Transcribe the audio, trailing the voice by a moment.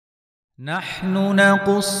نحن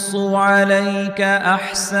نقص عليك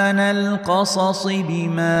أحسن القصص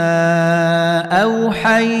بما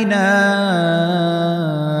أوحينا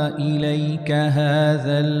إليك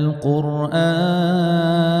هذا القرآن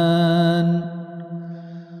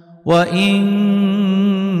وإن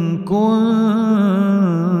كنت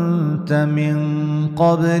من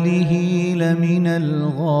قبله لمن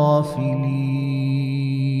الغافلين.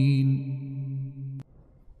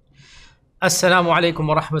 السلام عليكم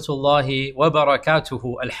ورحمة الله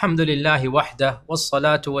وبركاته. الحمد لله وحده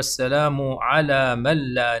والصلاة والسلام على من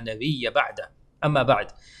لا نبي بعده. أما بعد.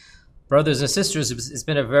 Brothers and sisters, it's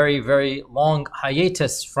been a very, very long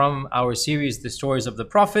hiatus from our series, The Stories of the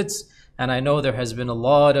Prophets. And I know there has been a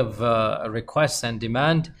lot of requests and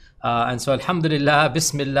demand. And so alhamdulillah,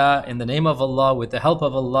 bismillah, in the name of Allah, with the help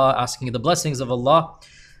of Allah, asking the blessings of Allah,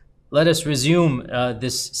 let us resume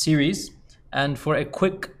this series. And for a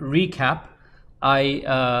quick recap, I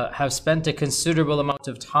have spent a considerable amount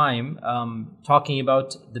of time talking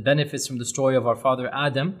about the benefits from the story of our father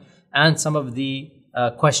Adam and some of the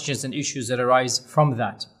questions and issues that arise from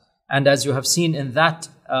that. And as you have seen in that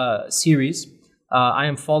series, I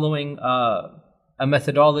am following a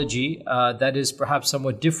methodology that is perhaps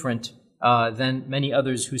somewhat different than many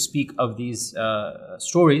others who speak of these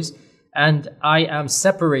stories. And I am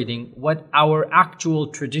separating what our actual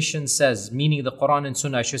tradition says, meaning the Quran and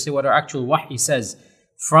Sunnah, I should say what our actual wahi says,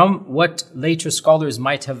 from what later scholars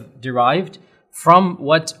might have derived, from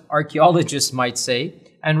what archaeologists might say,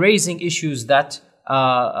 and raising issues that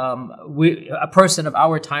a person of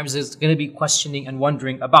our times is going to be questioning and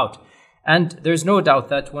wondering about. And there's no doubt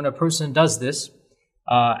that when a person does this,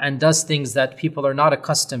 and does things that people are not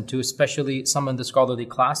accustomed to, especially some in the scholarly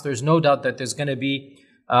class, there's no doubt that there's going to be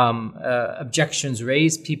objections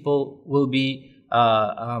raised. People will be,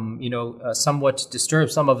 somewhat disturbed,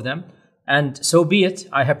 some of them. And so be it.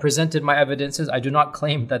 I have presented my evidences. I do not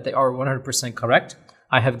claim that they are 100% correct.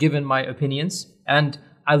 I have given my opinions, and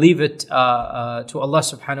I leave it to Allah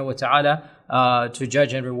subhanahu wa ta'ala to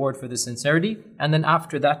judge and reward for the sincerity. And then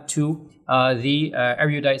after that to the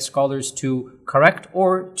erudite scholars to correct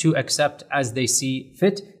or to accept as they see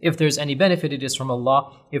fit. If there's any benefit, it is from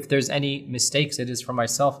Allah. If there's any mistakes, it is from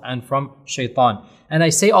myself and from shaitan. And I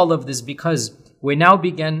say all of this because we now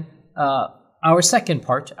begin our second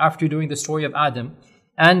part after doing the story of Adam.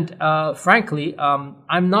 And frankly,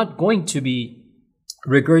 I'm not going to be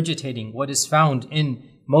regurgitating what is found in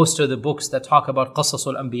most of the books that talk about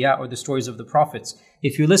Qasasul Anbiya, or the stories of the prophets.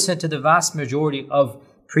 If you listen to the vast majority of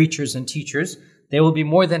preachers and teachers, they will be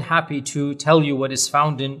more than happy to tell you what is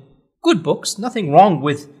found in good books. Nothing wrong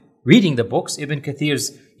with reading the books. Ibn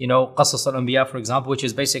Kathir's, Qasas al-Anbiya, for example, which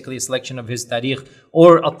is basically a selection of his Tariq,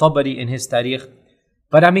 or At-Tabari in his Tariq.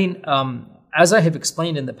 But I mean, as I have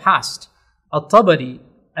explained in the past, At-Tabari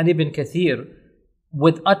and Ibn Kathir,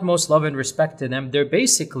 with utmost love and respect to them, they're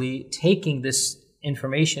basically taking this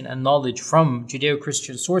information and knowledge from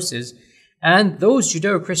Judeo-Christian sources, and those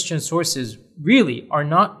Judeo-Christian sources really are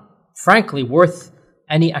not, frankly, worth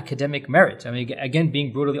any academic merit. I mean, again,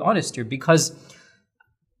 being brutally honest here, because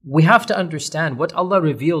we have to understand what Allah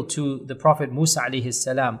revealed to the Prophet Musa alayhi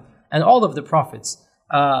salam and all of the prophets,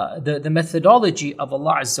 the methodology of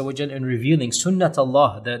Allah Azza wa Jal in revealing Sunnat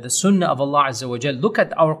Allah, the Sunnah of Allah Azza wa Jal. Look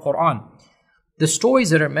at our Quran. The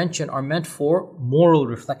stories that are mentioned are meant for moral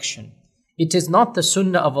reflection. It is not the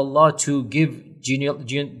Sunnah of Allah to give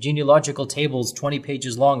genealogical tables 20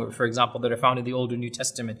 pages long, for example, that are found in the Old and New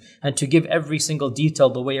Testament, and to give every single detail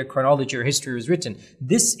the way a chronology or history was written.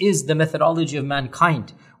 This is the methodology of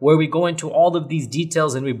mankind, where we go into all of these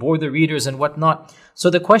details and we bore the readers and whatnot. So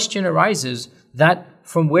the question arises that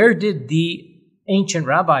from where did the ancient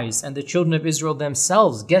rabbis and the children of Israel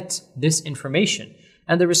themselves get this information?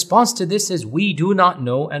 And the response to this is, we do not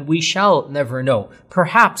know and we shall never know.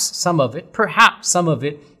 Perhaps some of it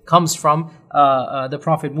comes from the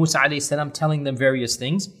Prophet Musa alayhi salam telling them various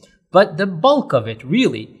things. But the bulk of it,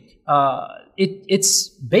 really, it's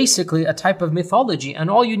basically a type of mythology. And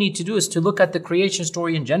all you need to do is to look at the creation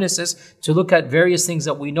story in Genesis, to look at various things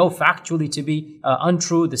that we know factually to be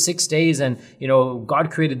untrue, the 6 days, and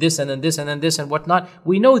God created this and then this and then this and whatnot.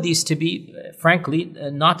 We know these to be, frankly,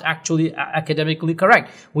 not actually academically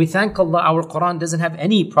correct. We thank Allah our Quran doesn't have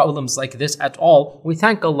any problems like this at all. We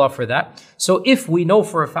thank Allah for that. So if we know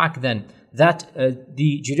for a fact then that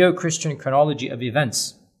the Judeo-Christian chronology of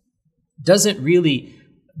events doesn't really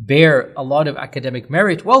bear a lot of academic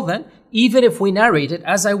merit, well then, even if we narrate it,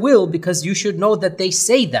 as I will, because you should know that they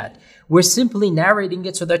say that, we're simply narrating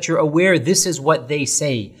it so that you're aware this is what they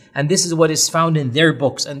say, and this is what is found in their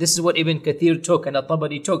books, and this is what Ibn Kathir took and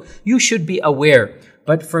At-Tabari took. You should be aware.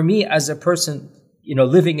 But for me, as a person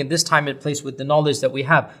living in this time and place with the knowledge that we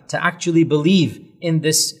have, to actually believe in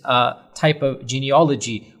this type of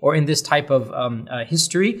genealogy or in this type of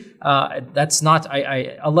history. That's not,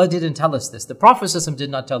 Allah didn't tell us this. The Prophet ﷺ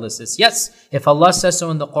did not tell us this. Yes, if Allah says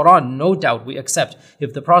so in the Quran, no doubt we accept.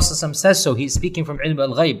 If the Prophet ﷺ says so, he's speaking from ilm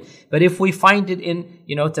al-ghayb. But if we find it in,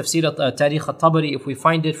 Tafsir Tarikh al-Tabari, if we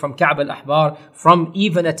find it from Ka'b al-Ahbar, from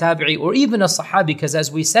even a tabi'i or even a sahabi, because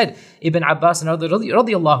as we said, Ibn Abbas and others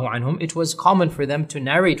radiyallahu anhum, it was common for them to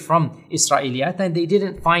narrate from Israeliyat, and they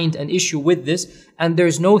didn't find an issue with this. And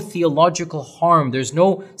there's no theological harm, there's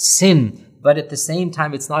no sin, but at the same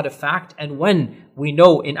time, it's not a fact. And when we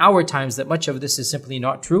know in our times that much of this is simply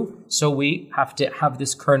not true, so we have to have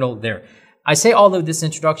this kernel there. I say all of this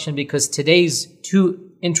introduction because today's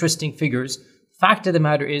two interesting figures, fact of the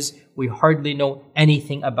matter is, we hardly know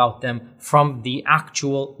anything about them from the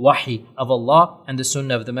actual wahi of Allah and the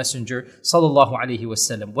sunnah of the Messenger sallallahu alaihi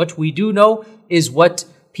wasallam. What we do know is what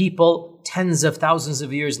people tens of thousands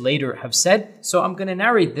of years later have said. So I'm going to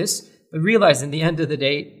narrate this, but realize in the end of the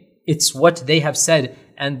day, it's what they have said,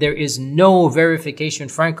 and there is no verification.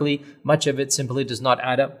 Frankly, much of it simply does not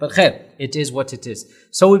add up. But khair, it is what it is.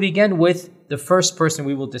 So we begin with the first person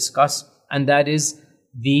we will discuss, and that is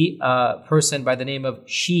the person by the name of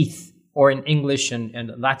Sheeth, or in English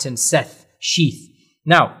and Latin, Seth, Sheeth.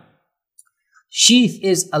 Now, Sheeth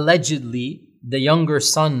is allegedly the younger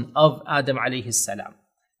son of Adam alayhi salam.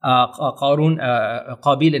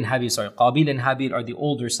 Qabil and Habil are the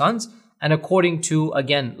older sons, and according to,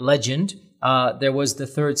 again, legend, there was the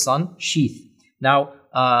third son, Sheeth. Now,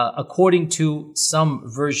 according to some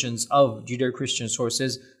versions of Judeo-Christian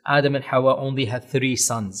sources, Adam and Hawa only had 3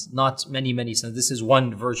 sons, not many sons. This is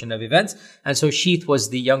one version of events, and so Sheeth was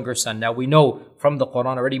the younger son. Now, we know from the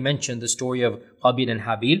Quran, already mentioned the story of Qabil and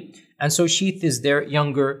Habil, and so Sheeth is their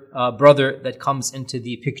younger brother that comes into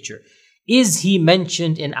the picture. Is he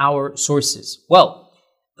mentioned in our sources? Well,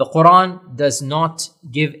 the Quran does not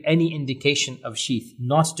give any indication of Sheeth,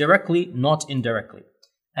 not directly, not indirectly.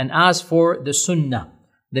 And as for the Sunnah,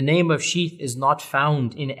 the name of Sheeth is not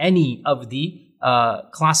found in any of the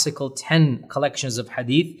classical 10 collections of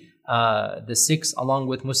hadith, the 6 along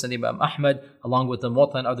with Musnad Imam Ahmad, along with the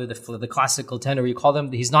Muwatta and other the classical 10, or you call them,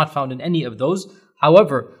 he's not found in any of those.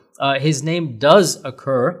 However, his name does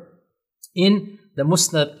occur in the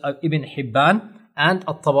Musnad of Ibn Hibban and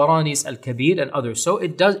At-Tabarani's Al-Kabir and others. So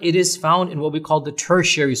it is found in what we call the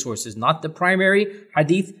tertiary sources, not the primary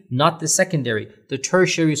hadith, not the secondary, the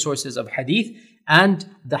tertiary sources of hadith. And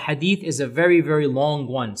the hadith is a very, very long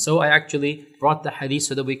one. So I actually brought the hadith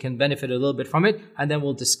so that we can benefit a little bit from it, and then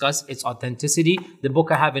we'll discuss its authenticity. The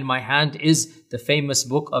book I have in my hand is the famous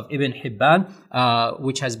book of Ibn Hibban,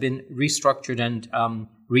 which has been restructured and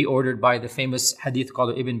reordered by the famous hadith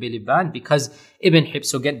scholar Ibn Bilibban, because Ibn Hibban,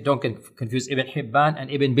 so don't get confused, Ibn Hibban and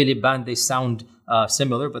Ibn Bilibban, they sound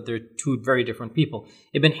similar, but they're two very different people.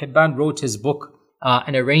 Ibn Hibban wrote his book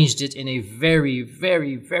and arranged it in a very,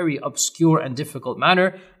 very, very obscure and difficult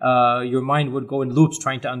manner. Your mind would go in loops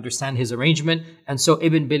trying to understand his arrangement. And so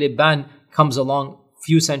Ibn Bilibban comes along a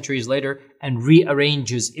few centuries later and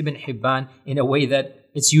rearranges Ibn Hibban in a way that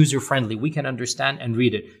it's user-friendly. We can understand and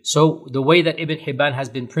read it. So the way that Ibn Hibban has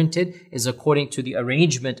been printed is according to the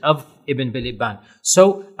arrangement of Ibn Bilibban.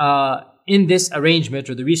 So in this arrangement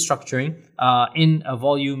or the restructuring, in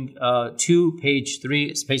volume 2, page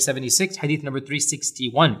 76, hadith number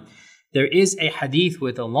 361, there is a hadith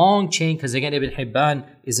with a long chain, because again, Ibn Hibban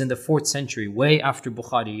is in the 4th century, way after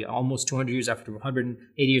Bukhari, almost 200 years after,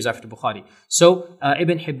 180 years after Bukhari. So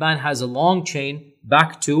Ibn Hibban has a long chain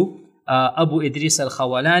back to Abu Idris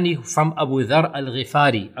al-Khawalani from Abu Dhar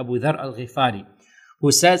al-Ghifari,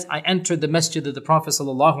 who says, I entered the masjid of the Prophet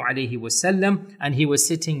ﷺ, and he was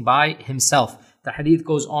sitting by himself. The hadith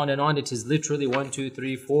goes on and on. It is literally 6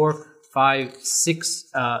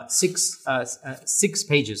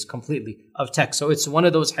 pages completely of text. So it's one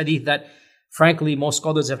of those hadith that, frankly, most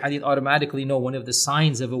scholars of hadith automatically know one of the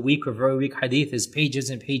signs of a weak or very weak hadith is pages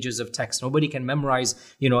and pages of text. Nobody can memorize,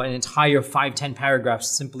 an entire 5-10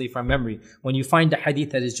 paragraphs simply from memory. When you find a hadith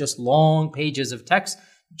that is just long pages of text,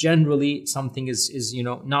 generally something is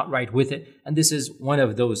not right with it, and this is one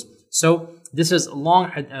of those. So this is a long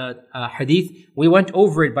hadith. We went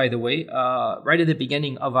over it, by the way, right at the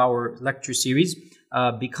beginning of our lecture series,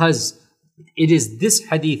 because it is this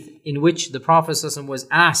hadith in which the Prophet ﷺ was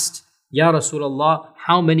asked, Ya Rasulullah,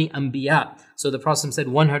 how many anbiya? So the Prophet said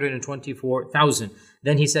 124,000.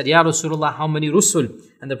 Then he said, Ya Rasulullah, how many rusul?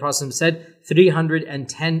 And the Prophet said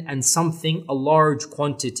 310 and something, a large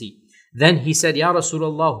quantity. Then he said, Ya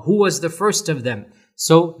Rasulullah, who was the first of them?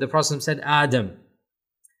 So the Prophet said, Adam.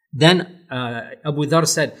 Then Abu Dhar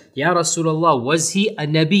said, Ya Rasulullah, was he a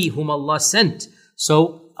Nabi whom Allah sent?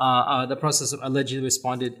 So the Prophet allegedly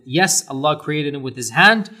responded, yes, Allah created him with his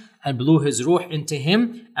hand and blew his ruh into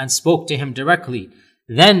him and spoke to him directly.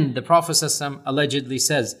 Then the Prophet allegedly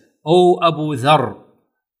says, O Abu Dhar,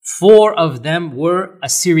 4 of them were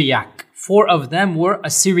Assyriac. 4 of them were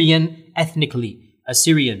Assyrian ethnically.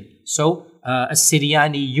 Assyrian. So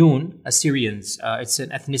Assyrianiyun, Assyrians. It's an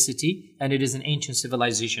ethnicity and it is an ancient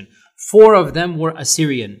civilization. 4 of them were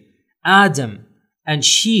Assyrian. Adam and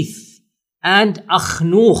Sheeth and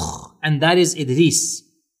Akhnukh, and that is Idris.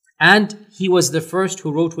 And he was the first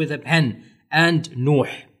who wrote with a pen, and Nuh.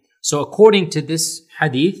 So according to this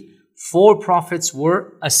hadith, 4 prophets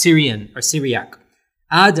were Assyrian or Syriac.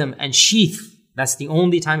 Adam and Sheeth, that's the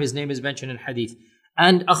only time his name is mentioned in hadith.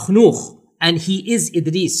 And Akhnukh, and he is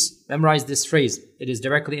Idris. Memorize this phrase. It is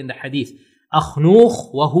directly in the hadith.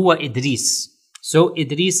 Akhnukh wa huwa Idris. So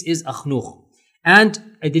Idris is Akhnukh.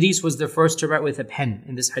 And Idris was the first to write with a pen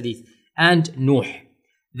in this hadith. And Nuh.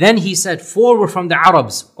 Then he said 4 were from the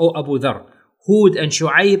Arabs, O Abu Dhar. Hud and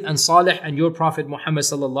Shu'aib and Salih and your Prophet Muhammad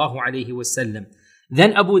sallallahu alayhi wasallam.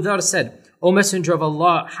 Then Abu Dhar said, O Messenger of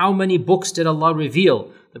Allah, how many books did Allah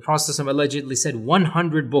reveal? The Prophet allegedly said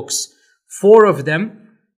 100 books. 4 of them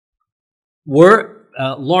were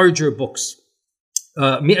larger books.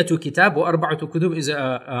 100 كتاب و4 كتب is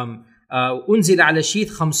أنزل على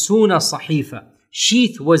شيث 50 صحيفة.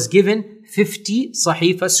 Sheeth was given 50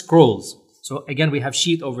 صحيفة scrolls. So again we have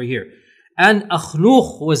Sheeth over here. And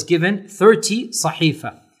Akhnukh was given 30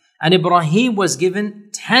 صحيفة. And Ibrahim was given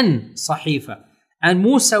 10 صحيفة. And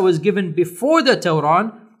Musa was given before the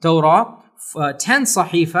Torah 10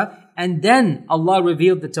 صحيفة. And then Allah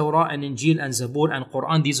revealed the Torah and Injil and Zabur and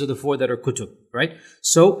Quran. These are the 4 that are kutub, right?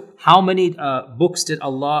 So how many books did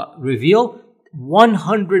Allah reveal?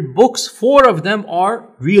 100 books. 4 of them are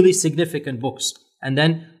really significant books. And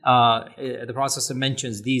then the Prophet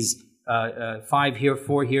mentions these 5 here,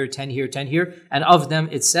 4 here, 10 here, 10 here. And of them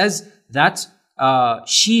it says that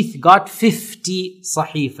Sheeth got 50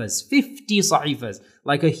 sahifas. 50 sahifas.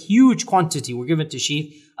 Like a huge quantity were given to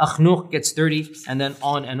Sheeth. Akhnukh gets 30 and then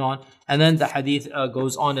on and on. And then the hadith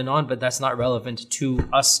goes on and on, but that's not relevant to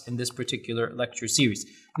us in this particular lecture series.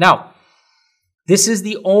 Now, this is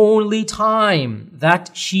the only time that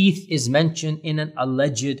Sheeth is mentioned in an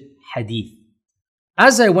alleged hadith.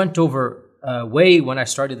 As I went over when I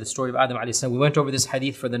started the story of Adam alayhi salam, we went over this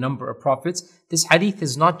hadith for the number of prophets. This hadith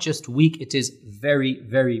is not just weak, it is very,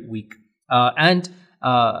 very weak.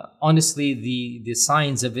 Honestly, the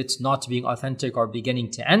signs of it not being authentic are beginning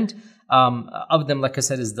to end. Of them, like I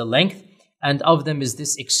said, is the length. And of them is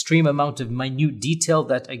this extreme amount of minute detail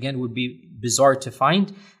that, again, would be bizarre to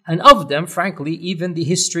find. And of them, frankly, even the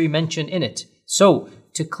history mentioned in it. So,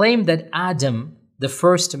 to claim that Adam, the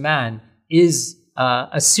first man, is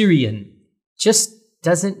Assyrian just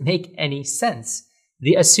doesn't make any sense.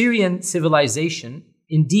 The Assyrian civilization,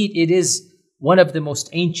 indeed, it is one of the most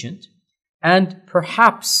ancient. And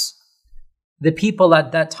perhaps the people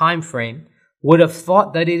at that time frame would have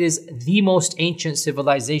thought that it is the most ancient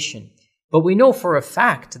civilization. But we know for a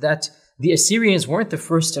fact that the Assyrians weren't the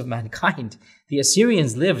first of mankind. The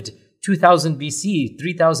Assyrians lived 2000 BC,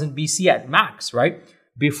 3000 BC at max, right?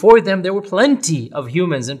 Before them, there were plenty of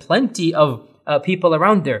humans and plenty of people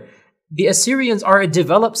around there. The Assyrians are a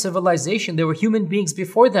developed civilization. There were human beings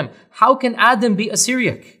before them. How can Adam be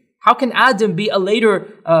Assyriac? How can Adam be a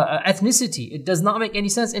later ethnicity? It does not make any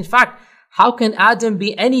sense. In fact, how can Adam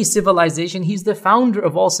be any civilization? He's the founder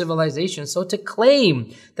of all civilizations. So to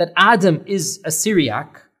claim that Adam is a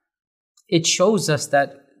Syriac, it shows us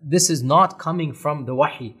that this is not coming from the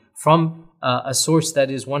wahi, from a source that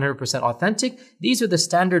is 100% authentic. These are the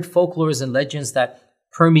standard folklores and legends that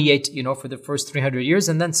permeate, for the first 300 years.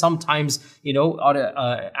 And then sometimes,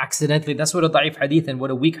 accidentally, that's what a da'if hadith and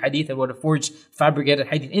what a weak hadith and what a forged, fabricated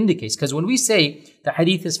hadith indicates. Because when we say the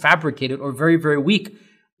hadith is fabricated or very, very weak,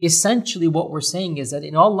 essentially what we're saying is that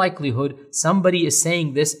in all likelihood, somebody is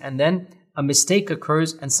saying this and then a mistake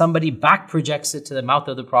occurs and somebody back projects it to the mouth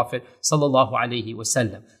of the Prophet sallallahu alaihi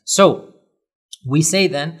wasallam. So we say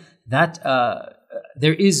then that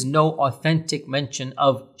there is no authentic mention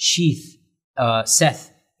of Sheeth,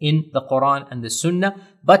 Seth in the Quran and the Sunnah,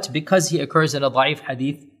 but because he occurs in a da'if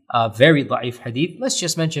hadith, very da'if hadith, let's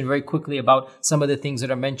just mention very quickly about some of the things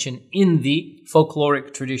that are mentioned in the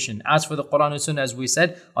folkloric tradition. As for the Quran and Sunnah, as we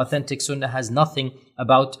said, authentic Sunnah has nothing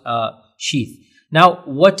about Sheeth. Now,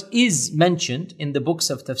 what is mentioned in the books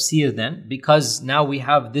of tafsir then, because now we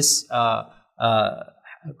have this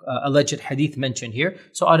alleged hadith mentioned here.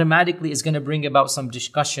 So automatically it's going to bring about some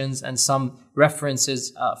discussions and some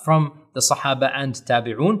references from the Sahaba and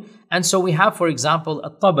Tabi'un. And so we have, for example,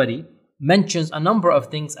 At-Tabari mentions a number of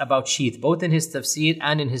things about sheath, both in his tafsir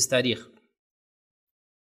and in his tarikh.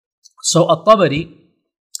 So At-Tabari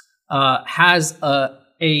has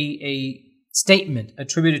a statement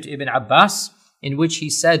attributed to Ibn Abbas in which he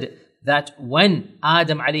said that when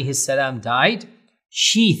Adam alayhi salam died,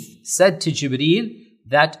 Sheath said to Jibreel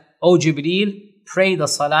that, "O Jibreel, pray the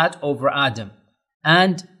salat over Adam."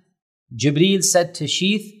 And Jibreel said to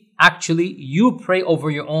Sheath, "Actually, you pray over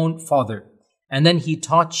your own father." And then he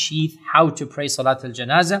taught Sheath how to pray Salat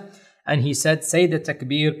al-Janazah. And he said, say the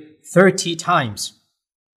takbir 30 times.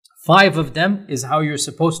 5 of them is how you're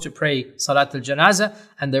supposed to pray Salat al-Janazah,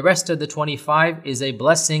 and the rest of the 25 is a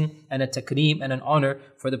blessing and a takreem and an honor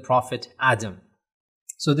for the Prophet Adam.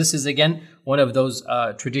 So this is again one of those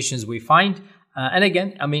traditions we find. And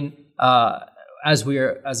again, I mean,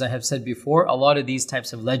 as I have said before, a lot of these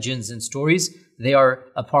types of legends and stories, they are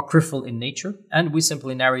apocryphal in nature, and we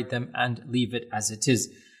simply narrate them and leave it as it is.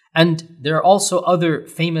 And there are also other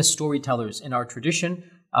famous storytellers in our tradition.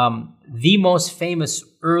 The most famous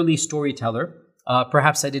early storyteller,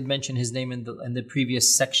 perhaps I did mention his name in the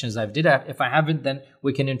previous sections I did. If I haven't, then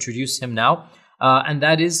we can introduce him now. And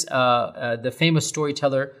that is the famous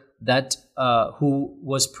storyteller that who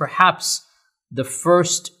was perhaps the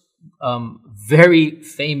first very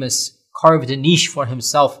famous, carved a niche for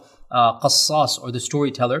himself, Qassas, or the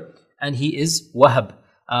storyteller, and he is Wahab,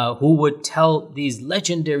 who would tell these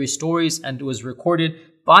legendary stories, and it was recorded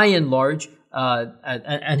by and large,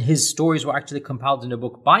 and his stories were actually compiled in a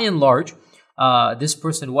book. By and large, this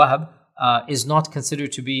person, Wahab, is not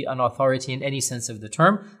considered to be an authority in any sense of the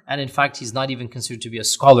term, and in fact, he's not even considered to be a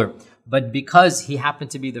scholar. But because he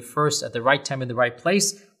happened to be the first at the right time in the right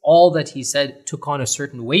place, all that he said took on a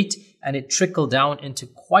certain weight, and it trickled down into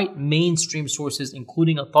quite mainstream sources,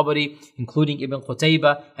 including At-Tabari, including Ibn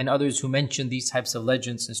Qutaybah, and others who mention these types of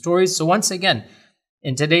legends and stories. So once again,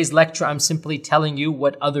 in today's lecture, I'm simply telling you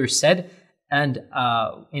what others said, and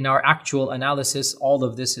in our actual analysis, all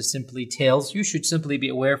of this is simply tales. You should simply be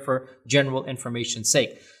aware for general information's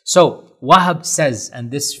sake. So Wahab says, and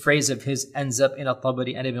this phrase of his ends up in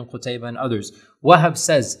At-Tabari and Ibn Qutaybah and others, Wahab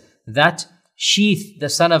says that Sheath, the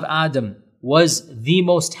son of Adam, was the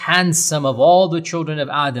most handsome of all the children of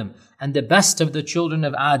Adam, and the best of the children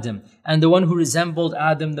of Adam, and the one who resembled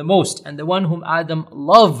Adam the most, and the one whom Adam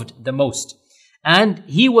loved the most. And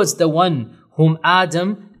he was the one whom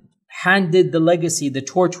Adam handed the legacy, the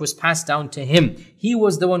torch was passed down to him. He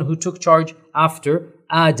was the one who took charge after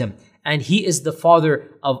Adam. And he is the father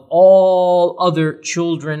of all other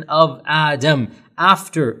children of Adam.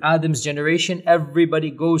 After Adam's generation, everybody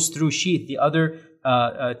goes through Sheath. The other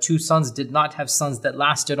two sons did not have sons that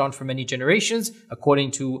lasted on for many generations,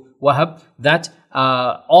 according to Wahab, that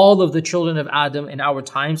all of the children of Adam in our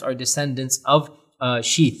times are descendants of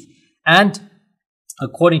Sheath. And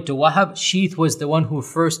according to Wahab, Sheath was the one who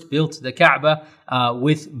first built the Kaaba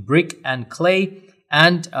with brick and clay,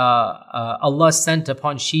 and Allah sent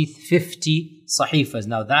upon Sheath 50 sahifas.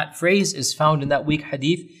 Now that phrase is found in that weak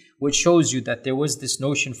hadith, which shows you that there was this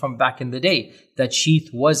notion from back in the day that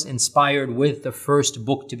Sheath was inspired with the first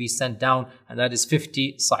book to be sent down, and that is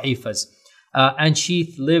 50 sahifas. And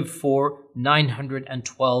Sheath lived for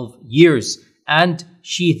 912 years. And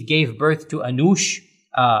Sheath gave birth to Anush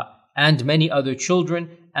and many other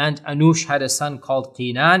children. And Anush had a son called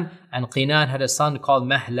Qinan, and Qinan had a son called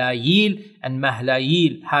Mahlayil, and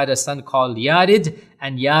Mahlayil had a son called Yarid,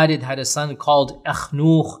 and Yarid had a son called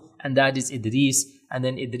Akhnuch, and that is Idris. And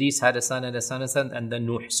then Idris had a son and a son and a son, and then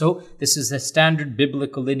Nuh. So this is a standard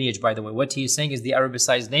biblical lineage, by the way. What he is saying is the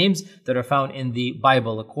Arabicized names that are found in the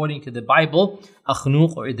Bible. According to the Bible,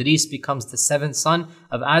 Akhnuch or Idris becomes the 7th son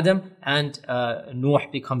of Adam, and Nuh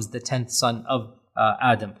becomes the 10th son of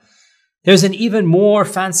Adam. There's an even more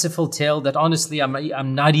fanciful tale that honestly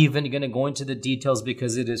I'm not even going to go into the details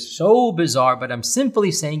because it is so bizarre, but I'm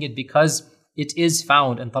simply saying it because it is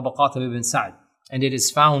found in Tabaqat of Ibn Sa'd, and it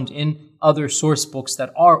is found in other source books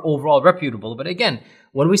that are overall reputable. But again,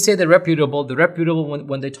 when we say they're reputable,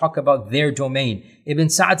 when they talk about their domain. Ibn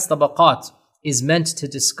Sa'd's Tabaqat is meant to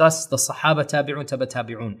discuss the Sahaba, Tabi'un, Taba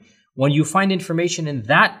Tabi'un. When you find information in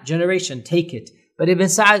that generation, take it. But Ibn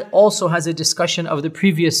Sa'd also has a discussion of the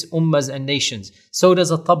previous ummahs and nations. So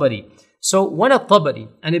does At-Tabari. So when At-Tabari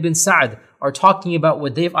and Ibn Sa'd are talking about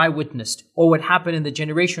what they've eyewitnessed or what happened in the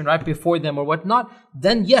generation right before them or whatnot,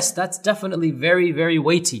 then yes, that's definitely very, very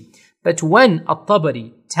weighty. But when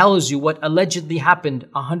At-Tabari tells you what allegedly happened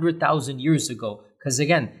 100,000 years ago, Because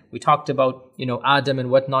again, we talked about, Adam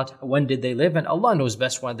and whatnot. When did they live? And Allah knows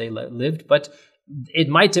best when they lived, but it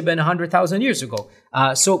might have been 100,000 years ago.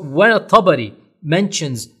 So when Tabari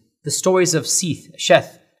mentions the stories of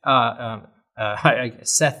Seth,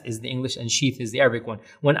 Seth is the English and Sheath is the Arabic one.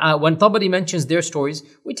 When Tabari mentions their stories,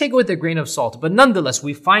 we take it with a grain of salt. But nonetheless,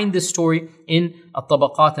 we find this story in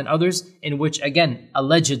At-Tabaqat and others, in which, again,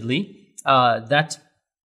 allegedly, that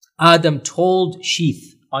Adam told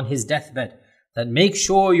Sheath on his deathbed that make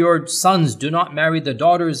sure your sons do not marry the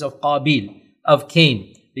daughters of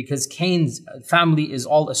Cain, because Cain's family is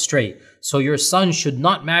all astray. So your son should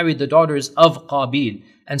not marry the daughters of Qabil.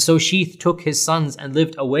 And so Sheath took his sons and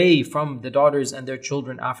lived away from the daughters and their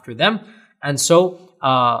children after them. And so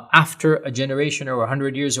after a generation or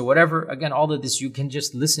 100 years or whatever, again, all of this, you can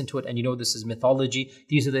just listen to it and this is mythology.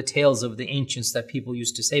 These are the tales of the ancients that people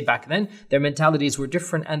used to say back then. Their mentalities were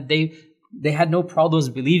different and they had no problems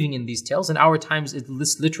believing in these tales. In our times, it's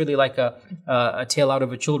literally like a tale out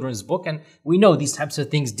of a children's book, and we know these types of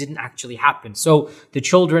things didn't actually happen. So the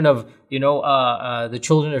children of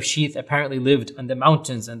Sheath apparently lived in the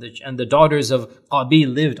mountains, and the daughters of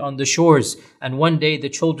Qabil lived on the shores. And one day, the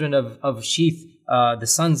children of Sheath, the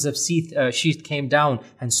sons of Sheath came down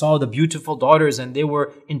and saw the beautiful daughters, and they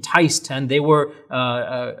were enticed, and they were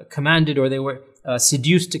commanded, or they were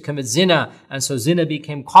seduced to commit zina, and so zina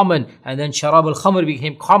became common, and then sharab al-khamr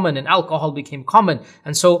became common, and alcohol became common.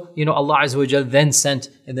 And so, Allah Azza wa Jal then sent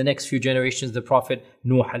in the next few generations the Prophet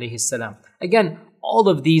Nuh alayhi salam. Again, all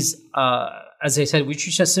of these, as I said, we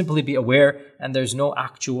should just simply be aware, and there's no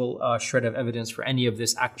actual shred of evidence for any of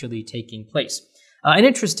this actually taking place. An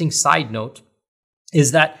interesting side note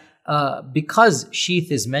is that because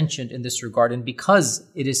Sheath is mentioned in this regard, and because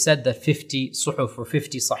it is said that 50 suhuf or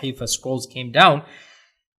 50 sahifa scrolls came down,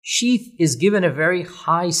 Sheath is given a very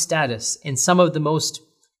high status in some of the most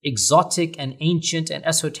exotic and ancient and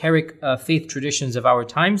esoteric faith traditions of our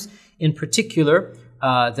times, in particular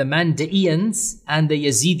the Mandaeans and the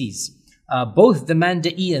Yazidis. Both the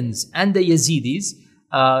Mandaeans and the Yazidis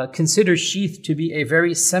consider Sheath to be a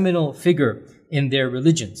very seminal figure in their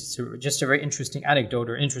religions. So just a very interesting anecdote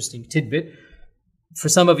or interesting tidbit. For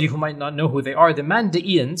some of you who might not know who they are, the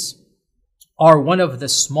Mandaeans are one of the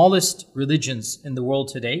smallest religions in the world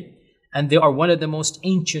today, and they are one of the most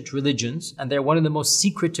ancient religions, and they're one of the most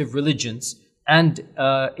secretive religions, and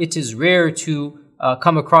it is rare to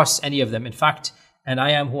come across any of them. In fact, and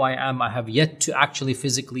I am who I am, I have yet to actually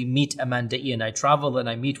physically meet a Mandaean. I travel and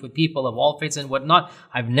I meet with people of all faiths and whatnot.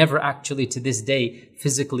 I've never actually to this day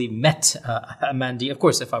physically met a Mandaean. Of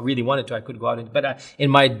course, if I really wanted to, I could go out. But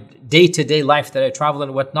in my day-to-day life that I travel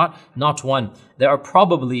and whatnot, not one. There are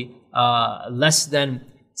probably less than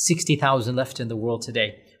 60,000 left in the world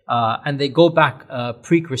today. And they go back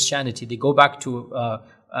pre-Christianity. They go back to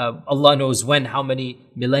Allah knows when, how many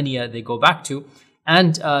millennia they go back to.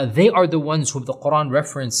 And they are the ones whom the Quran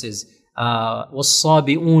references,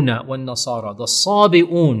 وَالصَّابِئُونَ وَالنَّصَارَى. The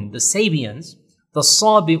Sabi'un, the Sabians, the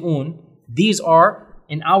Sabi'un, these are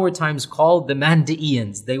in our times called the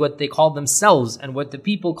Mandaeans. What they call themselves and what the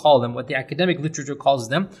people call them, what the academic literature calls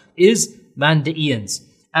them, is Mandaeans.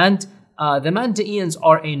 And the Mandaeans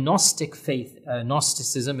are a Gnostic faith.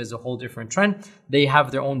 Gnosticism is a whole different trend. They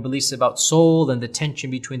have their own beliefs about soul and the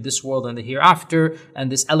tension between this world and the hereafter,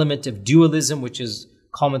 and this element of dualism, which is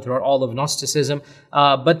common throughout all of Gnosticism.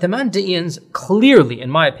 But the Mandaeans clearly,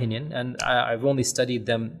 in my opinion, and I've only studied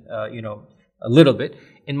them, a little bit,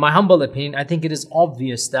 in my humble opinion, I think it is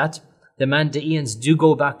obvious that the Mandaeans do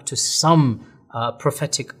go back to some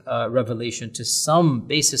prophetic revelation, to some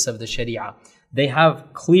basis of the Sharia. They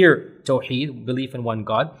have clear Tawheed, belief in one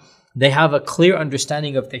God. They have a clear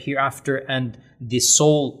understanding of the hereafter and the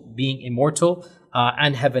soul being immortal,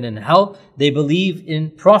 and heaven and hell. They believe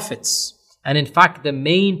in prophets. And in fact, the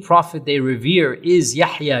main prophet they revere is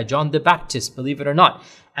Yahya, John the Baptist, believe it or not.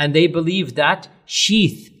 And they believe that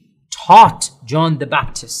Sheath taught John the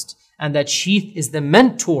Baptist, and that Sheath is the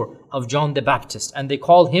mentor of John the Baptist. And they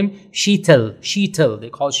call him Sheetal. They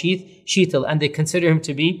call Sheath Sheetal. And they consider him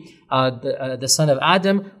to be the son of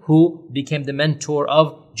Adam, who became the mentor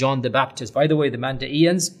of John the Baptist. By the way, the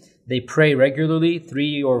Mandaeans, they pray regularly,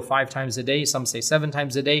 3 or 5 times a day, some say 7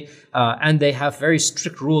 times a day, and they have very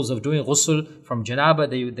strict rules of doing ghusl from janaba.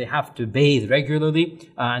 They have to bathe regularly,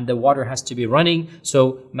 and the water has to be running.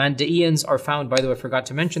 So Mandaeans are found, by the way, I forgot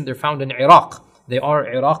to mention, they're found in Iraq. They are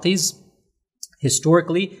Iraqis.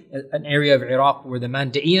 Historically, an area of Iraq were the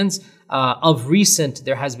Mandaeans. Of recent,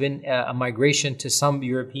 there has been a migration to some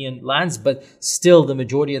European lands, but still the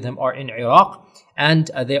majority of them are in Iraq. And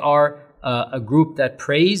they are a group that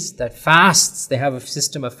prays, that fasts. They have a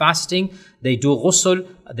system of fasting. They do ghusl.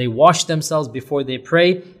 They wash themselves before they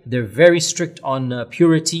pray. They're very strict on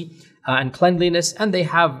purity and cleanliness. And they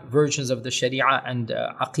have versions of the Sharia and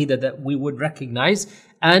Aqidah that we would recognize.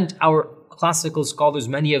 And our classical scholars,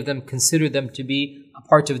 many of them consider them to be a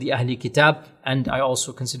part of the Ahli Kitab, and I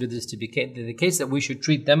also consider this to be the case that we should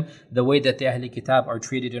treat them the way that the Ahli Kitab are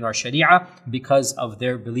treated in our Sharia because of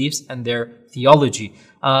their beliefs and their theology.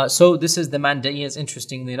 So this is the Manda'iyans.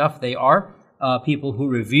 Interestingly enough, they are people who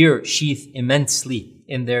revere Shith immensely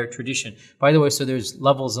in their tradition. By the way, so there's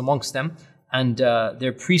levels amongst them, and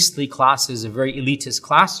their priestly class is a very elitist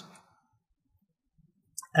class.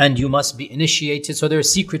 And you must be initiated. So they're a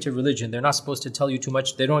secretive religion. They're not supposed to tell you too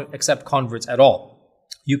much. They don't accept converts at all.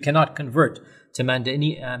 You cannot convert to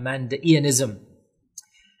Mandaiyanism.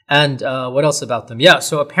 And what else about them? Yeah,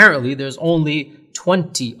 so apparently there's only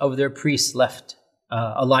 20 of their priests left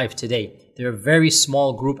alive today. They're a very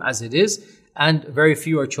small group as it is, and very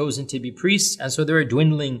few are chosen to be priests. And so they're a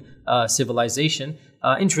dwindling civilization.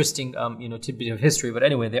 Interesting, tidbit of history. But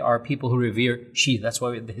anyway, they are people who revere Shia. That's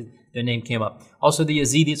why their name came up. Also, the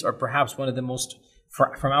Yazidis are perhaps one of the most,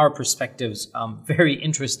 from our perspectives, very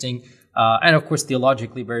interesting and of course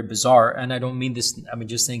theologically very bizarre. And I don't mean this, I mean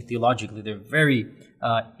just saying theologically, they're very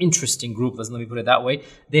interesting group, let me put it that way.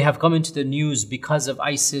 They have come into the news because of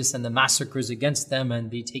ISIS and the massacres against them and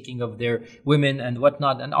the taking of their women and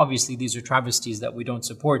whatnot. And obviously these are travesties that we don't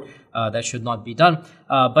support, that should not be done.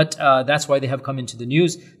 But that's why they have come into the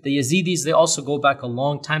news. The Yazidis, they also go back a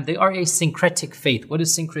long time. They are a syncretic faith. What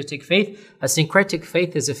is syncretic faith? A syncretic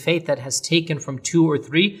faith is a faith that has taken from 2 or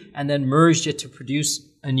 3 and then merged it to produce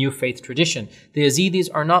a new faith tradition. The Yazidis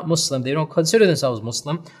are not Muslim. They don't consider themselves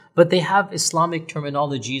Muslim, but they have Islamic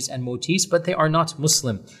terminologies and motifs, but they are not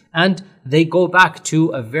Muslim. And they go back to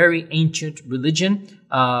a very ancient religion.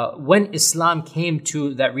 When Islam came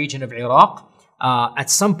to that region of Iraq,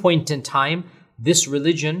 at some point in time, this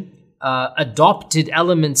religion adopted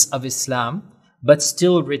elements of Islam, but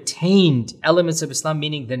still retained elements of Islam,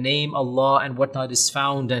 meaning the name Allah and whatnot is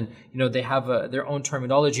found. And, they have their own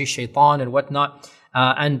terminology, shaitan and whatnot.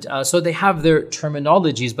 So they have their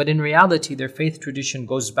terminologies, but in reality, their faith tradition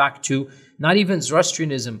goes back to not even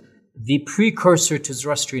Zoroastrianism, the precursor to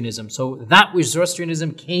Zoroastrianism. So that which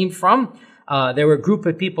Zoroastrianism came from, there were a group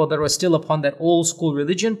of people that were still upon that old school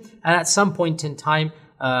religion. And at some point in time,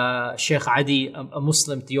 Sheikh Adi, a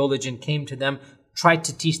Muslim theologian, came to them, tried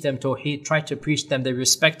to teach them Tawheed, tried to preach them. They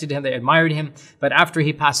respected him, they admired him. But after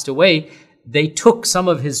he passed away, they took some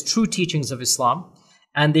of his true teachings of Islam,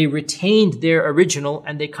 and they retained their original,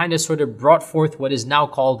 and they kind of sort of brought forth what is now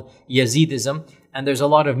called Yazidism. And there's a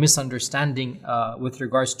lot of misunderstanding with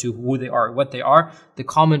regards to who they are, what they are. The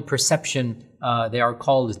common perception, they are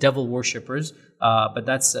called devil worshippers, but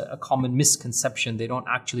that's a common misconception. They don't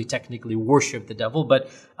actually technically worship the devil, but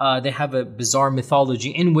they have a bizarre mythology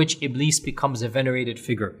in which Iblis becomes a venerated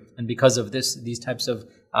figure. And because of this, these types of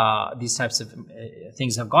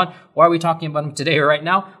things have gone. Why are we talking about them today or right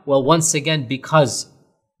now? Well, once again, because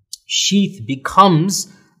Shith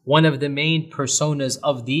becomes one of the main personas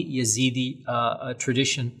of the Yazidi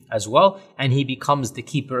tradition as well, and he becomes the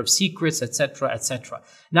keeper of secrets, etc., etc.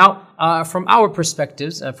 Now, from our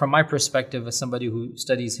perspectives, from my perspective as somebody who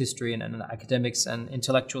studies history and academics and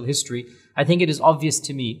intellectual history, I think it is obvious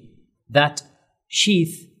to me that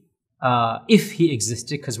Shith, if he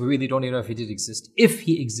existed, because we really don't even know if he did exist, if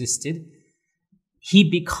he existed, he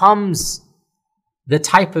becomes the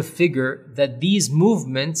type of figure that these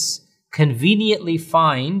movements conveniently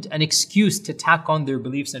find an excuse to tack on their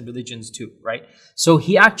beliefs and religions to, right? So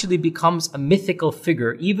he actually becomes a mythical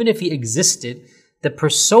figure. Even if he existed, the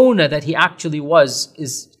persona that he actually was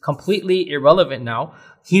is completely irrelevant now.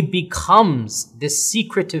 He becomes this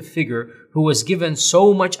secretive figure who was given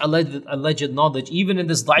so much alleged knowledge, even in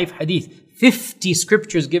this Da'if hadith, 50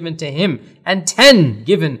 scriptures given to him and 10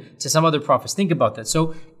 given to some other prophets. Think about that.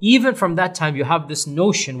 So even from that time, you have this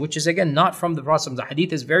notion, which is again not from the Prophet. The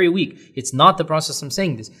hadith is very weak. It's not the Prophet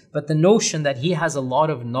saying this, but the notion that he has a lot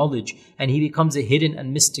of knowledge and he becomes a hidden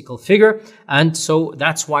and mystical figure. And so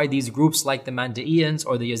that's why these groups like the Manda'iyans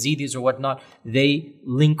or the Yazidis or whatnot, they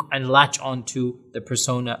link and latch onto the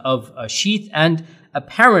persona of Shith. And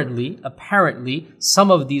apparently, some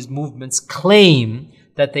of these movements claim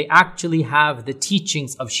that they actually have the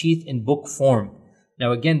teachings of Shith in book form.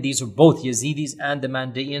 Now again, these are both Yazidis and the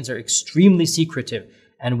Manda'iyans are extremely secretive,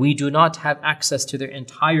 and we do not have access to their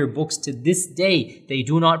entire books to this day. They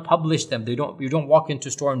do not publish them. You don't walk into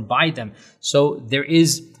a store and buy them. So there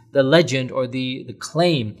is the legend or the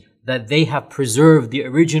claim that they have preserved the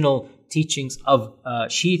original teachings of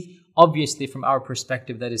Shith. Obviously, from our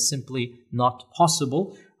perspective, that is simply not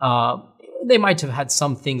possible. They might have had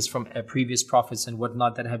some things from previous prophets and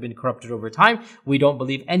whatnot that have been corrupted over time. We don't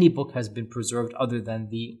believe any book has been preserved other than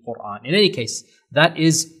the Quran. In any case, that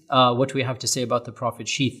is what we have to say about the Prophet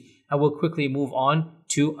Sheath. And we'll quickly move on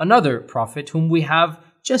to another prophet whom we have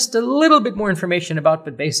just a little bit more information about,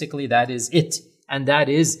 but basically that is it. And that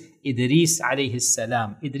is Idris alayhi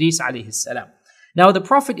salam. Idris alayhi salam. Now the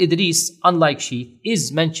Prophet Idris, unlike Sheath,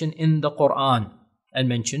 is mentioned in the Quran and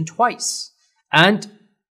mentioned twice. And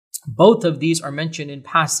both of these are mentioned in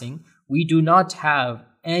passing. We do not have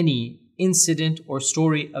any incident or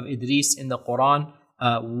story of Idris in the Quran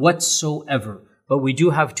whatsoever. But we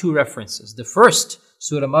do have two references. The first,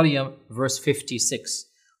 Surah Maryam, verse 56.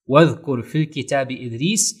 وَاذْكُرْ فِي الْكِتَابِ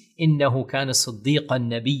إِدْرِيسَ إِنَّهُ كَانَ صِدِّيقًا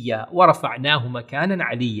نَبِيًّا وَرَفَعْنَاهُ مَكَانًا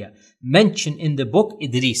عَلِيًّا. Mention in the book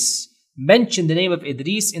Idris. Mention the name of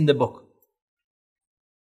Idris in the book.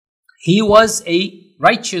 He was a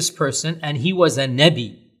righteous person and he was a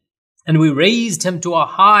Nabi. And we raised him to a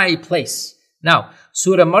high place. Now,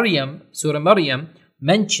 Surah Maryam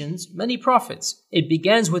mentions many prophets. It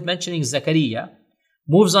begins with mentioning Zakaria,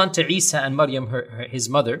 moves on to Isa and Maryam, his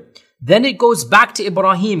mother. Then it goes back to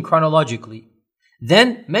Ibrahim chronologically.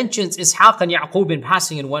 Then mentions Ishaq and Yaqub in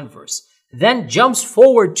passing in one verse. Then jumps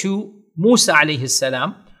forward to Musa alayhi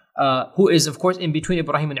salam, who is of course in between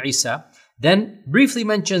Ibrahim and Isa. Then briefly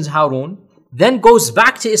mentions Harun. Then goes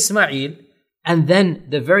back to Ismail. And then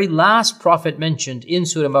the very last prophet mentioned in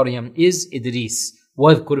Surah Maryam is Idris.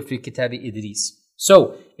 وَاذْكُرْ فِي الْكِتَابِ إِدْرِيسَ.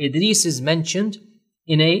 So Idris is mentioned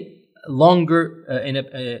in a longer,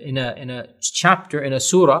 in a chapter, in a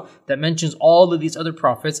surah that mentions all of these other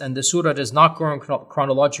prophets, and the surah does not go in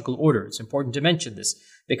chronological order. It's important to mention this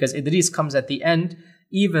because Idris comes at the end,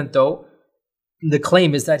 even though the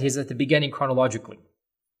claim is that he's at the beginning chronologically.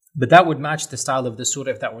 But that would match the style of the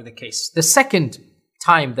surah if that were the case. The second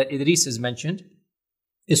time that Idris is mentioned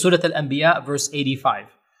is Surah Al-Anbiya, verse 85.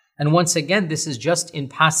 And once again, this is just in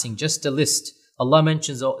passing, just a list. Allah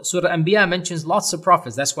mentions, Surah Al-Anbiya mentions lots of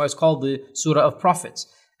prophets. That's why it's called the Surah of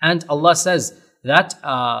Prophets. And Allah says that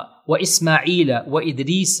وَإِسْمَاعِيلَ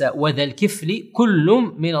وَإِدْرِيسَ وَذَا الْكِفْلِ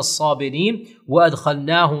كُلٌّ مِّنَ الصَّابِرِينَ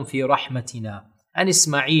وَأَدْخَلْنَاهُمْ فِي رَحْمَتِنَا. And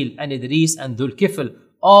Ismail and Idris and Dhul Kifl,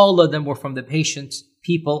 all of them were from the patient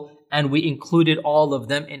people, and we included all of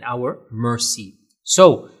them in our mercy.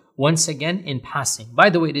 So, once again, in passing.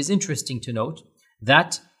 By the way, it is interesting to note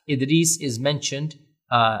that Idris is mentioned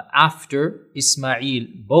after Ismail,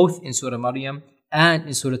 both in Surah Maryam and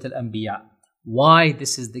in Surah Al-Anbiya. Why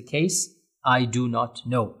this is the case, I do not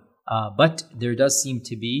know. But there does seem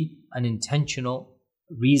to be an intentional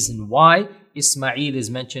reason why Ismail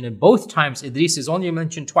is mentioned. And both times, Idris is only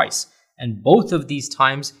mentioned twice. And both of these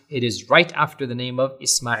times, it is right after the name of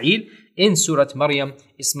Ismail. In Surah Maryam,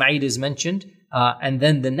 Ismail is mentioned. And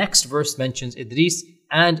then the next verse mentions Idris.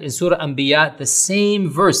 And in Surah Anbiya, the same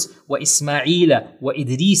verse, وَإِسْمَاعِيلَ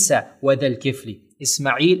وَإِدْرِيسَ وَذَا الْكِفْلِ.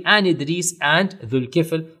 Ismail and Idris and Dhul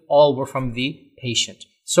Kifl all were from the patient.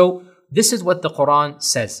 So this is what the Quran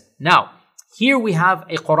says. Now, here we have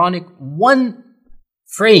a Quranic one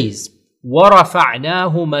phrase,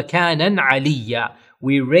 وَرَفَعْنَاهُ مَكَانًا عَلِيًّا.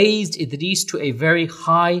 We raised Idris to a very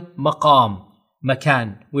high maqam,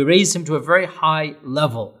 makan. We raised him to a very high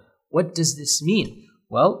level. What does this mean?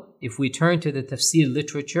 Well, if we turn to the tafsir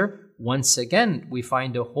literature, once again, we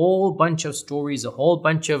find a whole bunch of stories, a whole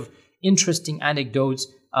bunch of interesting anecdotes,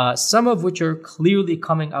 some of which are clearly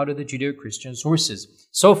coming out of the Judeo-Christian sources.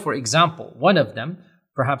 So, for example, one of them,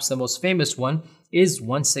 perhaps the most famous one, is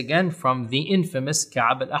once again from the infamous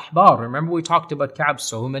Ka'b al-Ahbar. Remember, we talked about Ka'b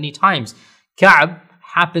so many times. Ka'b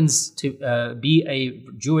happens to be a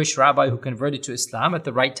Jewish rabbi who converted to Islam at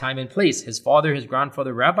the right time and place. His father, his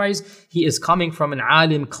grandfather, rabbis. He is coming from an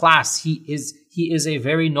alim class. He is a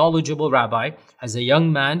very knowledgeable rabbi. As a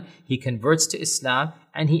young man, he converts to Islam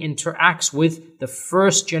and he interacts with the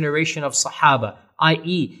first generation of Sahaba,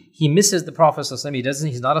 i.e., he misses the Prophet ﷺ.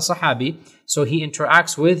 He's not a Sahabi. So he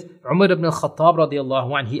interacts with Umar ibn al-Khattab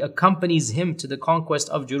radiallahu anhu. He accompanies him to the conquest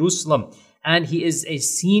of Jerusalem. And he is a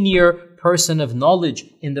senior person of knowledge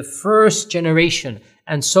in the first generation.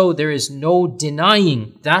 And so there is no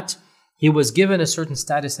denying that he was given a certain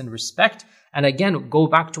status and respect. And again, go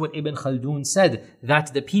back to what Ibn Khaldun said,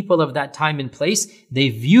 that the people of that time and place, they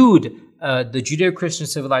viewed the Judeo-Christian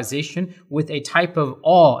civilization with a type of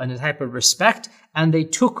awe and a type of respect. And they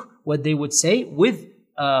took what they would say with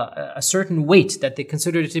a certain weight that they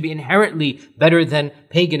considered it to be inherently better than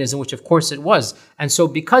paganism, which of course it was. And so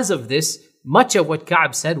because of this, much of what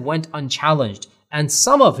Ka'b said went unchallenged. And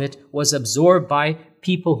some of it was absorbed by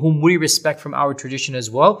people whom we respect from our tradition as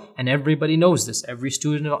well. And everybody knows this. Every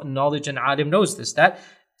student of knowledge and alim knows this, that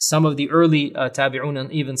some of the early tabi'un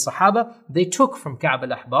and even sahaba, they took from Ka'b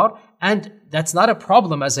al-Ahbar. And that's not a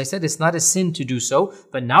problem. As I said, it's not a sin to do so.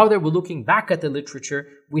 But now that we're looking back at the literature,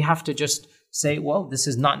 we have to just say, well, this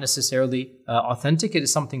is not necessarily authentic. It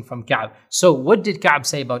is something from Ka'b. So what did Ka'b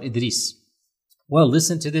say about Idris? Well,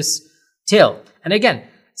 listen to this tale. And again,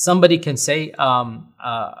 somebody can say,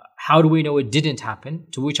 how do we know it didn't happen?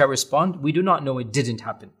 To which I respond, we do not know it didn't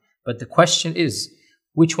happen. But the question is,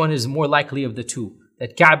 which one is more likely of the two?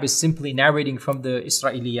 That Ka'b is simply narrating from the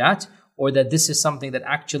Israeliyat, or that this is something that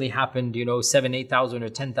actually happened, 7,000, 8,000 or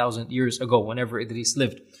 10,000 years ago, whenever Idris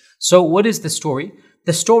lived. So what is the story?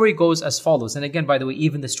 The story goes as follows. And again, by the way,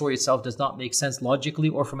 even the story itself does not make sense logically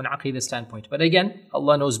or from an aqidah standpoint. But again,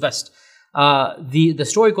 Allah knows best. The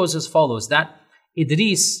story goes as follows, that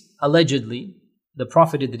Idris, allegedly, the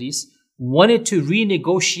Prophet Idris, wanted to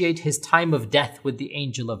renegotiate his time of death with the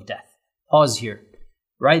angel of death. Pause here.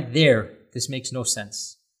 Right there, this makes no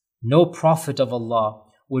sense. No Prophet of Allah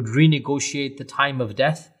would renegotiate the time of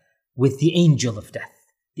death with the angel of death.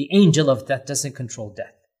 The angel of death doesn't control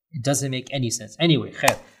death. It doesn't make any sense. Anyway,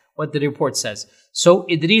 khair, what the report says. So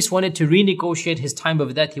Idris wanted to renegotiate his time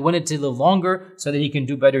of death. He wanted to live longer so that he can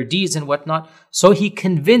do better deeds and whatnot. So he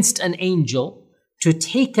convinced an angel to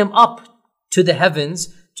take him up to the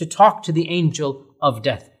heavens to talk to the angel of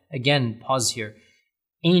death. Again, pause here.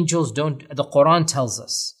 Angels don't, the Quran tells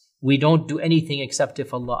us, we don't do anything except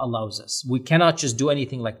if Allah allows us. We cannot just do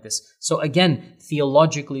anything like this. So again,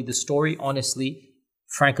 theologically, the story, honestly,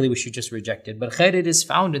 frankly, we should just reject it. But khair, it is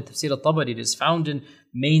found in Tafsir al-Tabari. It is found in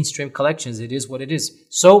mainstream collections. It is what it is.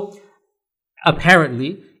 So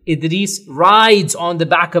apparently, Idris rides on the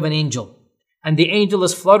back of an angel. And the angel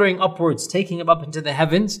is fluttering upwards, taking him up into the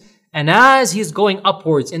heavens. And as he's going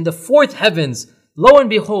upwards in the fourth heavens, lo and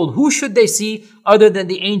behold, who should they see other than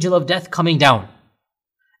the angel of death coming down?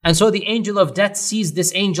 And so the angel of death sees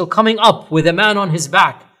this angel coming up with a man on his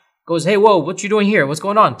back. Goes, hey, whoa, what you doing here? What's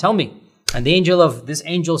going on? Tell me. And this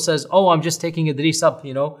angel says, oh, I'm just taking Idris up,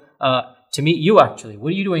 to meet you actually. What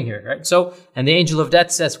are you doing here? Right? So, and the angel of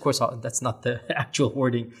death says, of course, that's not the actual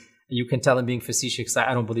wording. You can tell I'm being facetious.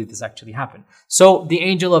 I don't believe this actually happened. So the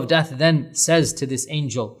angel of death then says to this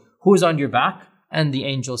angel, who's on your back? And the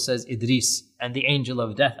angel says, Idris. And the angel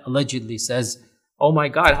of death allegedly says, oh my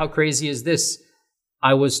God, how crazy is this?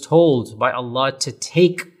 I was told by Allah to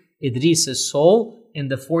take Idris' soul in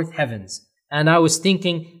the fourth heavens. And I was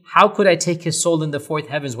thinking, how could I take his soul in the fourth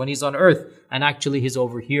heavens when he's on earth? And actually he's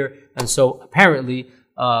over here. And so apparently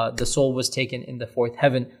the soul was taken in the fourth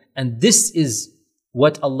heaven. And this is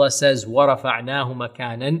what Allah says, وَرَفَعْنَاهُ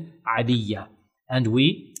مَكَانًا عَلِيًّا. And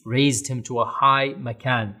we raised him to a high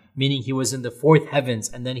makan, meaning he was in the fourth heavens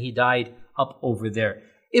and then he died up over there.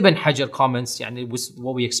 Ibn Hajar comments, and it was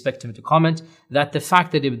what we expect him to comment, that the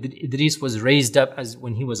fact that Idris was raised up as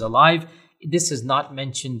when he was alive, this is not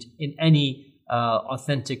mentioned in any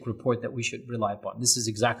authentic report that we should rely upon. This is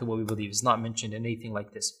exactly what we believe. It's not mentioned in anything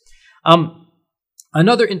like this.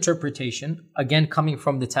 Another interpretation, again coming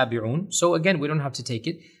from the Tabi'un, so again we don't have to take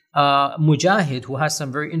it. Mujahid, who has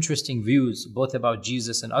some very interesting views both about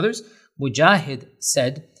Jesus and others, Mujahid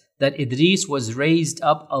said that Idris was raised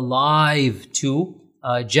up alive to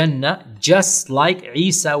Jannah, just like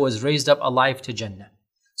Isa was raised up alive to Jannah.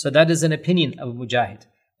 So that is an opinion of Mujahid.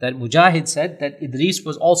 That Mujahid said that Idris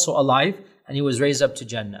was also alive and he was raised up to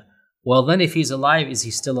Jannah. Well then, if he's alive, is he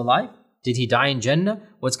still alive? Did he die in Jannah?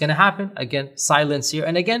 What's going to happen? Again, silence here.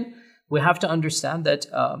 And again, we have to understand that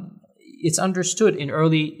it's understood in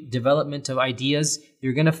early development of ideas,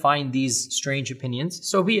 you're going to find these strange opinions.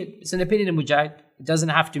 So be it. It's an opinion of Mujahid. It doesn't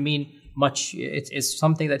have to mean much. It's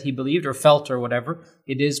something that he believed or felt or whatever.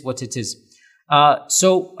 It is what it is.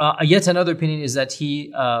 Yet another opinion is that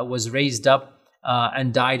he was raised up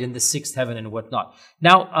and died in the sixth heaven and whatnot.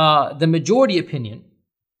 Now, the majority opinion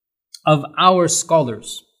of our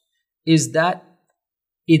scholars is that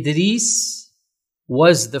Idris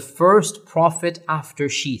was the first prophet after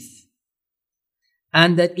Sheeth,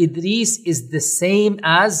 and that Idris is the same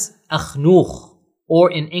as Akhnuch, or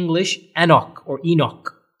in English, Enoch or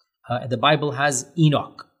Enoch. The Bible has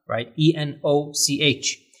Enoch, right?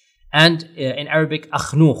 E-N-O-C-H. And in Arabic,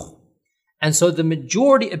 Akhnuch. And so the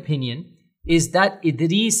majority opinion is that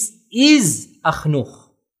Idris is Akhnuch,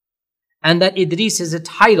 and that Idris is a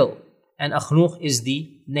title, and Akhnuch is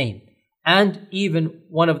the name. And even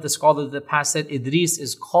one of the scholars of the past said Idris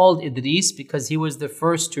is called Idris because he was the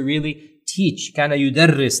first to really teach. Kana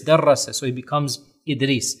yudarris, darrasa, so he becomes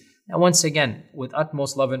Idris. Now once again, with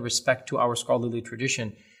utmost love and respect to our scholarly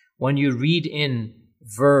tradition, when you read in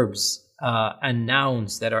verbs and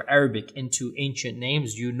nouns that are Arabic into ancient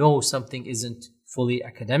names, you know something isn't fully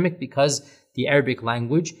academic, because the Arabic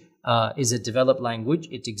language is a developed language.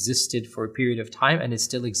 It existed for a period of time and it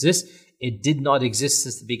still exists. It did not exist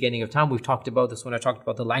since the beginning of time. We've talked about this when I talked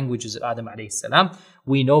about the languages of Adam alayhi salam.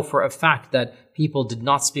 We know for a fact that people did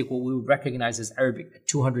not speak what we would recognize as Arabic at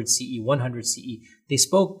 200 CE, 100 CE. They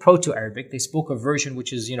spoke Proto-Arabic. They spoke a version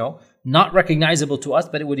which is, not recognizable to us,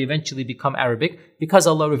 but it would eventually become Arabic. Because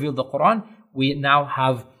Allah revealed the Quran, we now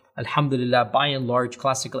have, alhamdulillah, by and large,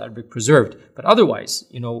 classical Arabic preserved. But otherwise,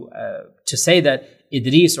 to say that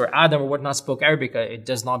Idris or Adam or whatnot spoke Arabic, it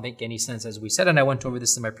does not make any sense, as we said, and I went over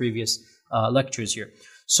this in my previous lectures here.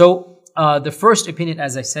 So the first opinion,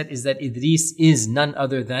 as I said, is that Idris is none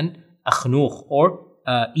other than Akhnuq or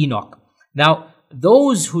Enoch. Now,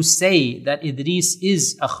 those who say that Idris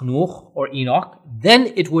is Akhnuq or Enoch,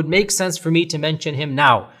 then it would make sense for me to mention him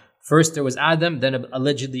now. First there was Adam, then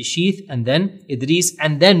allegedly Sheeth, and then Idris,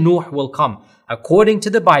 and then Nuh will come. According to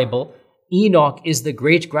the Bible, Enoch is the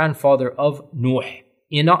great-grandfather of Nuh.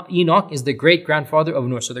 Enoch is the great-grandfather of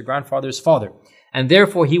Nuh, so the grandfather's father. And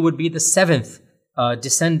therefore, he would be the seventh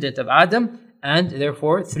descendant of Adam, and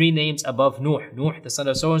therefore, 3 names above Nuh. Nuh, the son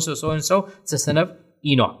of so-and-so, so-and-so, it's the son of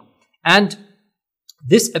Enoch. And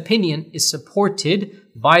this opinion is supported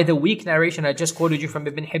by the weak narration I just quoted you from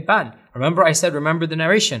Ibn Hibban. Remember the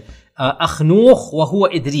narration. Akhnuq wa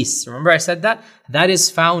huwa Idris. Remember I said that? That is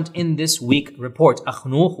found in this weak report.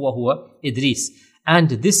 Akhnuq wa huwa Idris. And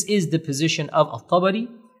this is the position of Al-Tabari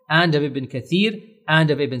and of Ibn Kathir and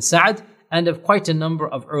of Ibn Sa'd and of quite a number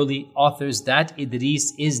of early authors, that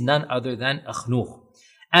Idris is none other than Akhnuq.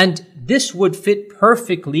 And this would fit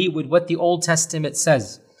perfectly with what the Old Testament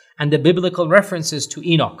says and the biblical references to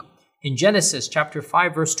Enoch. In Genesis chapter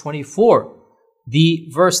 5 verse 24,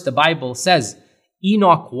 the Bible says,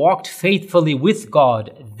 Enoch walked faithfully with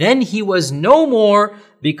God, then he was no more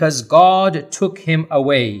because God took him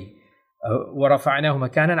away. وَرَفَعْنَاهُ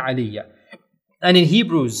مَكَانًا عَلِيًّا. And in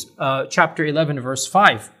Hebrews chapter 11 verse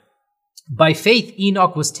 5, by faith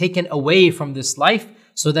Enoch was taken away from this life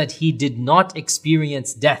so that he did not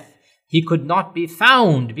experience death. He could not be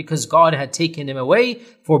found because God had taken him away,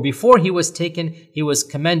 for before he was taken, he was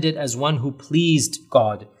commended as one who pleased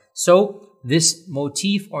God. So this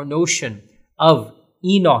motif or notion of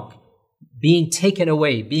Enoch being taken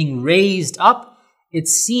away, being raised up, it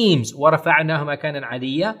seems وَرَفَعْنَاهُ مَكَانًا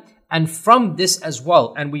عَلِيًّا. And from this as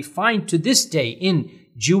well, and we find to this day in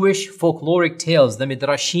Jewish folkloric tales, the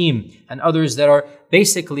Midrashim and others that are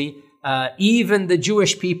basically even the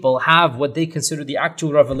Jewish people have what they consider the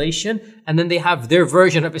actual revelation, and then they have their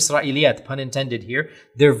version of Israeliyat, pun intended here,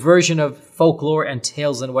 their version of folklore and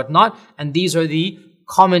tales and whatnot. And these are the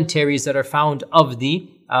commentaries that are found of the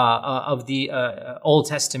Old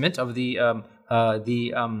Testament, of the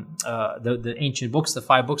ancient books, the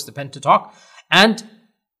 5 books, the Pentateuch. And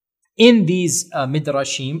in these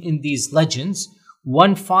midrashim, in these legends,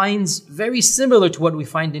 one finds very similar to what we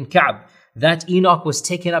find in Ka'b, that Enoch was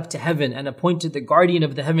taken up to heaven and appointed the guardian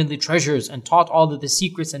of the heavenly treasures and taught all of the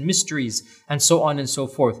secrets and mysteries and so on and so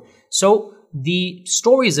forth. So the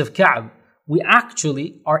stories of Ka'b, we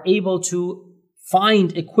actually are able to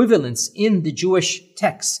find equivalents in the Jewish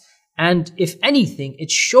texts. And if anything, it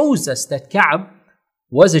shows us that Ka'b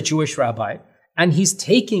was a Jewish rabbi and he's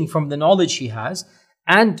taking from the knowledge he has.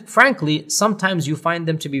 And frankly, sometimes you find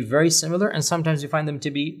them to be very similar and sometimes you find them to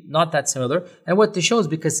be not that similar. And what this shows,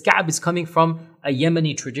 because Ka'b is coming from a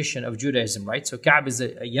Yemeni tradition of Judaism, right? So Ka'b is a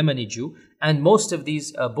Yemeni Jew. And most of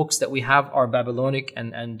these books that we have are Babylonic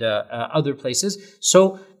and other places.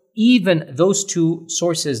 So even those two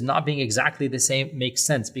sources not being exactly the same makes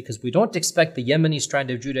sense, because we don't expect the Yemeni strand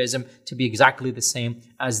of Judaism to be exactly the same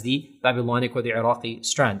as the Babylonic or the Iraqi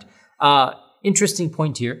strand. Interesting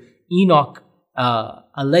point here. Enoch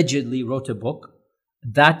allegedly wrote a book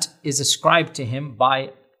that is ascribed to him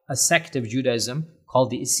by a sect of Judaism called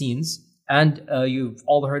the Essenes. And you've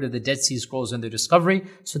all heard of the Dead Sea Scrolls and their discovery.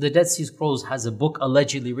 So the Dead Sea Scrolls has a book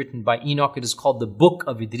allegedly written by Enoch. It is called the Book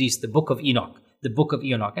of Idris, the Book of Enoch, the Book of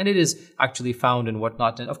Enoch. And it is actually found and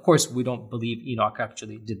whatnot. And of course, we don't believe Enoch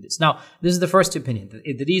actually did this. Now, this is the first opinion, that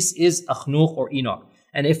Idris is Akhnuq or Enoch.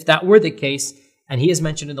 And if that were the case, and he is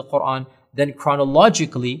mentioned in the Quran, then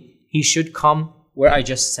chronologically, he should come where I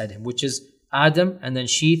just said him, which is Adam and then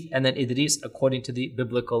Sheeth and then Idris, according to the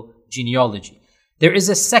biblical genealogy. There is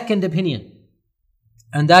a second opinion,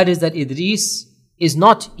 and that is that Idris is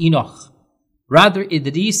not Enoch. Rather,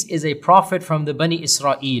 Idris is a prophet from the Bani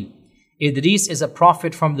Israel. Idris is a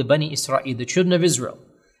prophet from the Bani Israel, the children of Israel.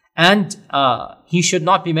 And he should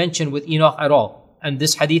not be mentioned with Enoch at all. And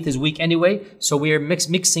this hadith is weak anyway, so we are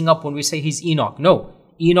mixing up when we say he's Enoch. No,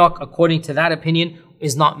 Enoch, according to that opinion,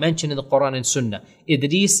 is not mentioned in the Quran and Sunnah.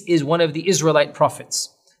 Idris is one of the Israelite prophets.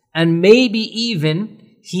 And maybe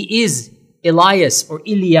even he is Elias or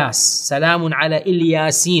Ilyas. Salamun ala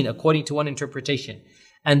Ilyasin, according to one interpretation.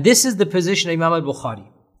 And this is the position of Imam al-Bukhari.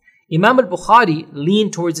 Imam al-Bukhari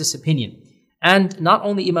leaned towards this opinion. And not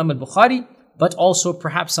only Imam al-Bukhari, but also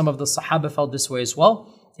perhaps some of the Sahaba felt this way as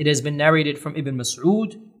well. It has been narrated from Ibn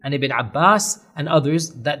Mas'ud and Ibn Abbas and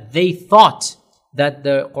others that they thought that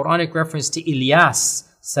the Quranic reference to Ilyas,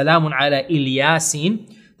 Salamun ala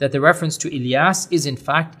Ilyasin, that the reference to Ilyas is in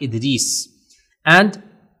fact Idris. And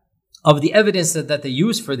of the evidence that they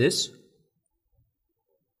use for this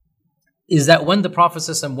is that when the Prophet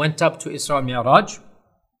ﷺ went up to Isra Mi'raj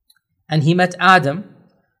and he met Adam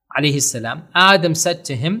alayhi salam, Adam said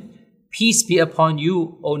to him, "Peace be upon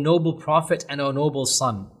you, O noble Prophet and O noble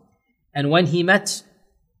son." And when he met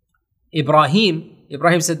Ibrahim,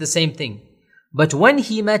 Ibrahim said the same thing. But when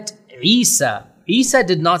he met Isa, Isa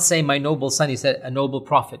did not say, "My noble son," he said, "A noble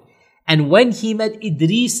prophet." And when he met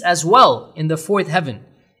Idris as well in the fourth heaven,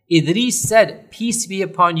 Idris said, "Peace be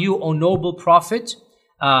upon you, O noble prophet,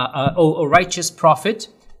 O righteous prophet,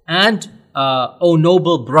 and O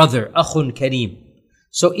noble brother, Akhun Kareem."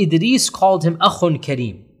 So Idris called him Akhun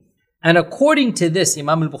Kareem. And according to this,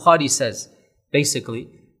 Imam al-Bukhari says, basically,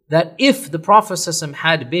 that if the Prophet ﷺ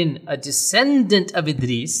had been a descendant of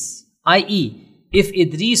Idris, i.e., if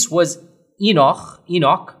Idris was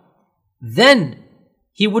Enoch, then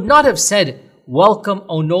he would not have said, "Welcome,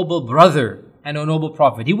 O noble brother and O noble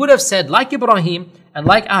prophet." He would have said, like Ibrahim and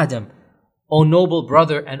like Adam, "O noble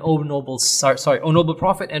brother and O noble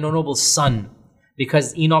prophet and O noble son,"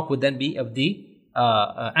 because Enoch would then be of the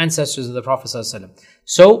ancestors of the Prophet ﷺ.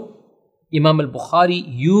 So Imam al-Bukhari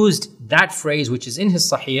used that phrase, which is in his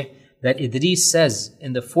Sahih, that Idris says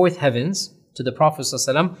in the fourth heavens to the Prophet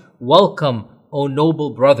ﷺ, "Welcome, O noble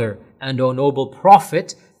brother and O noble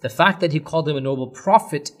prophet." The fact that he called him a noble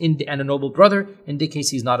prophet and a noble brother indicates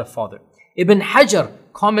he's not a father. Ibn Hajar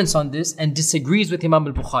comments on this and disagrees with Imam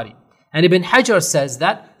al-Bukhari. And Ibn Hajar says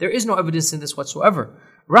that there is no evidence in this whatsoever.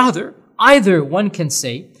 Rather, either one can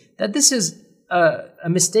say that this is a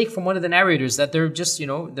mistake from one of the narrators, that they're just,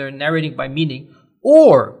 they're narrating by meaning.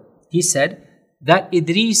 Or, he said, that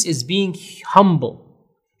Idris is being humble,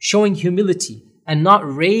 showing humility, and not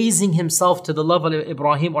raising himself to the level of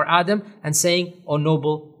Ibrahim or Adam and saying, "O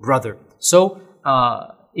noble brother." So,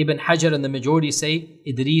 Ibn Hajar and the majority say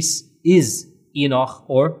Idris is Enoch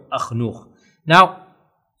or Akhnuch. Now,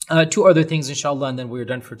 two other things inshallah, and then we're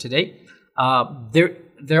done for today.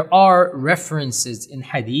 There are references in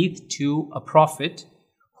hadith to a prophet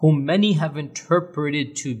whom many have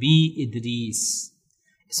interpreted to be Idris.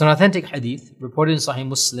 It's an authentic hadith reported in Sahih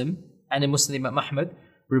Muslim and in Muslim Imam Ahmad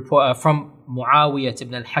from Muawiyah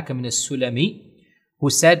ibn al-Hakam al-Sulami, who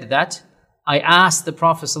said that I asked the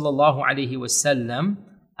Prophet ﷺ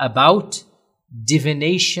about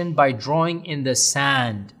divination by drawing in the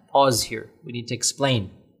sand. Pause here. We need to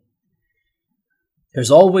explain.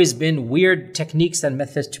 There's always been weird techniques and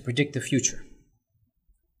methods to predict the future.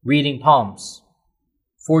 Reading palms,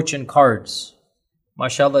 fortune cards,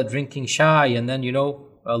 mashallah, drinking chai, and then,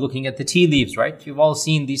 looking at the tea leaves, right? You've all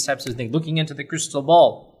seen these types of things, looking into the crystal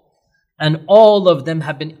ball. And all of them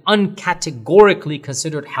have been uncategorically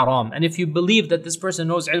considered haram. And if you believe that this person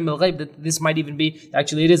knows ilm al-ghayb, that this might even be,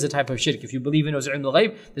 actually it is a type of shirk. If you believe he knows ilm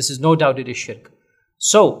al-ghayb, this is no doubt it is shirk.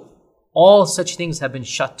 So, all such things have been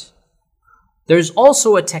shut. There's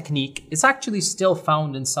also a technique, it's actually still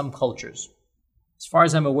found in some cultures. As far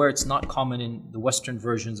as I'm aware, it's not common in the Western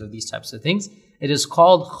versions of these types of things. It is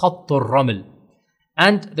called Khattur Raml.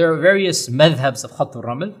 And there are various madhabs of Khattur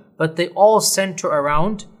Raml, but they all center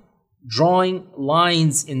around drawing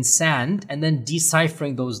lines in sand and then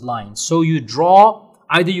deciphering those lines. So you draw,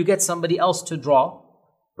 either you get somebody else to draw,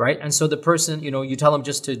 right? And so the person, you tell them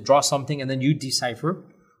just to draw something and then you decipher.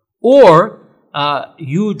 Or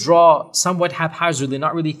you draw somewhat haphazardly,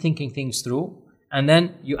 not really thinking things through, and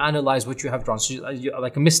then you analyze what you have drawn. So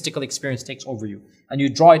like a mystical experience takes over you, and you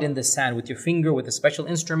draw it in the sand with your finger, with a special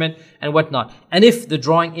instrument, and whatnot. And if the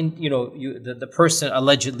drawing, the person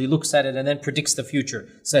allegedly looks at it and then predicts the future,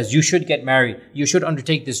 says you should get married, you should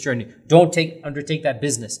undertake this journey, don't undertake that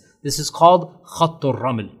business. This is called Khattur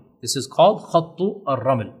Raml. This is called Khattu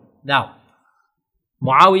al-Raml. Now,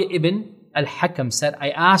 Muawiyah ibn al-Hakam said, I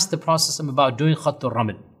asked the Prophet about doing Khattur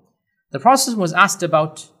Raml. The Prophet was asked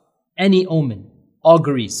about any omen,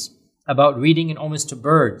 auguries, about reading in omens to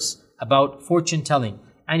birds, about fortune telling.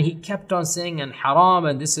 And he kept on saying, and haram,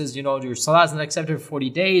 and this is, your salah is not accepted for 40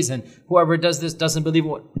 days, and whoever does this doesn't believe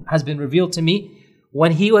what has been revealed to me.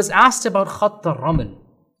 When he was asked about Khattur Raml,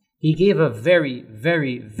 he gave a very,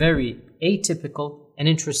 very, very atypical and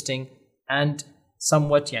interesting and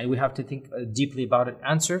somewhat, we have to think deeply about it,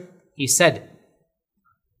 answer. He said,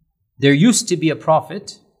 there used to be a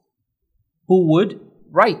prophet who would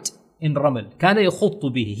write in Ramal. كَانَ يَخُطُّ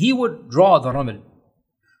بِهِ. He would draw the Ramal.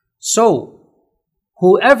 So,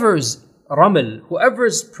 whoever's Ramal,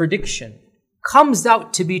 whoever's prediction comes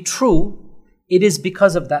out to be true, it is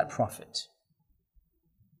because of that prophet.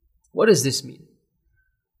 What does this mean?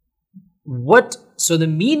 So the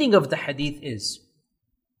meaning of the hadith is,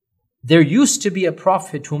 there used to be a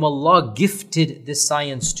prophet whom Allah gifted this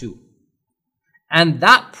science to. And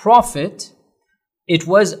that prophet, it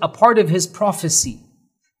was a part of his prophecy.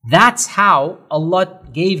 That's how Allah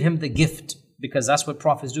gave him the gift, because that's what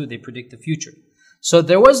prophets do, they predict the future. So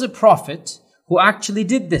there was a prophet who actually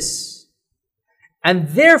did this. And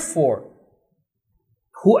therefore,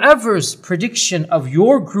 whoever's prediction of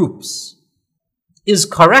your groups is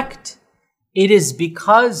correct, it is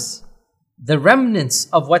because the remnants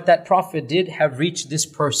of what that prophet did have reached this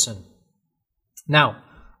person. Now,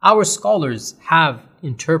 our scholars have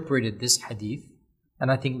interpreted this hadith,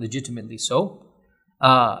 and I think legitimately so,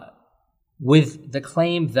 with the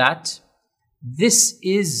claim that this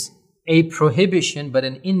is a prohibition but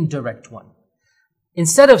an indirect one.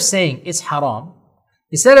 Instead of saying it's haram,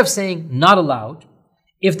 instead of saying not allowed,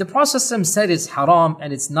 if the Prophet said it's haram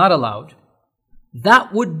and it's not allowed,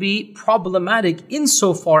 that would be problematic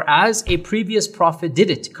insofar as a previous prophet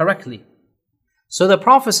did it correctly. So the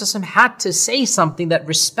Prophet had to say something that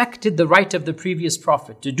respected the right of the previous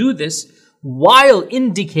prophet to do this while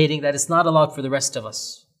indicating that it's not allowed for the rest of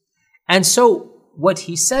us. And so what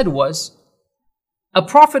he said was, a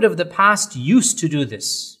prophet of the past used to do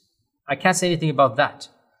this. I can't say anything about that.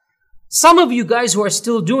 Some of you guys who are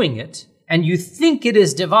still doing it and you think it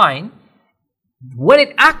is divine, when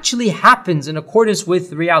it actually happens in accordance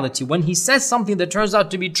with reality, when he says something that turns out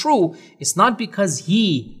to be true, it's not because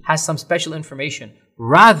he has some special information.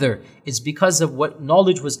 Rather, it's because of what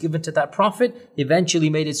knowledge was given to that prophet, eventually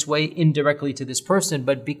made its way indirectly to this person.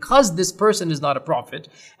 But because this person is not a prophet,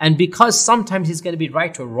 and because sometimes he's going to be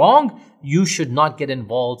right or wrong, you should not get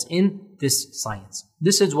involved in this science.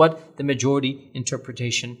 This is what the majority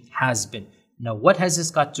interpretation has been. Now, what has this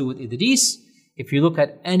got to do with Idris? If you look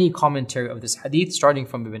at any commentary of this hadith, starting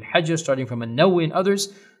from Ibn Hajar, starting from An-Nawawi and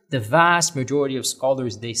others, the vast majority of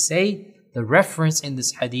scholars, they say the reference in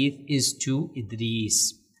this hadith is to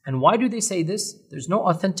Idris. And why do they say this? There's no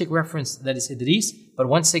authentic reference that is Idris, but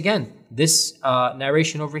once again, this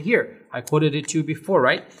narration over here, I quoted it to you before,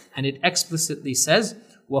 right? And it explicitly says,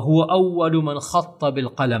 وَهُوَ أَوَّلُ مَنْ خَطَّ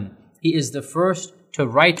بِالْقَلَمِ. He is the first to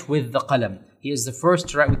write with the qalam. He is the first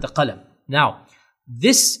to write with the qalam. Now,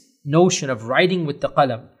 this notion of writing with the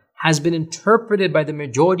qalam has been interpreted by the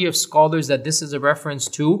majority of scholars that this is a reference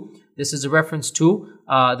to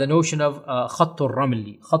the notion of khattu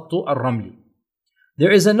al-ramli.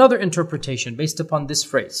 There is another interpretation based upon this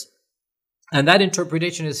phrase, and that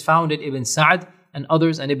interpretation is found in Ibn Sa'd and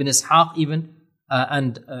others, and Ibn Ishaq even,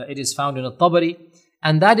 and it is found in At-Tabari,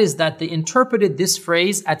 and that is that they interpreted this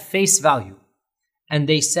phrase at face value, and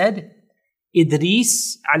they said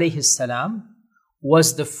Idris alayhi salam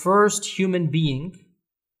was the first human being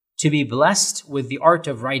to be blessed with the art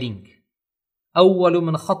of writing. أَوَّلُ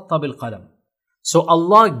مَنْ خَطَّ بِالْقَلَمِ. So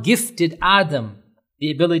Allah gifted Adam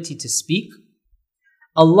the ability to speak.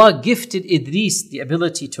 Allah gifted Idris the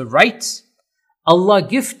ability to write. Allah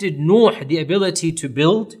gifted Nuh the ability to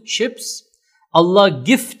build ships. Allah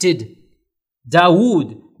gifted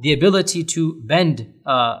Dawood the ability to bend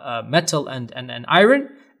metal and iron,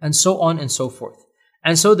 and so on and so forth.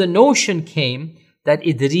 And so the notion came that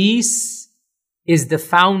Idris is the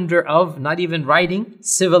founder of, not even writing,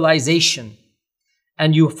 civilization.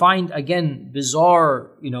 And you find, again,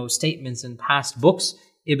 bizarre, statements in past books.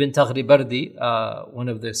 Ibn Taghribardi, one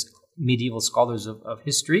of the medieval scholars of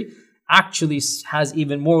history, actually has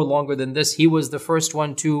even more longer than this. He was the first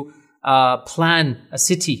one to plan a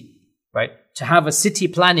city, right? To have a city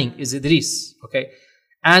planning is Idris, okay?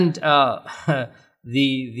 And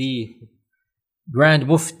the Grand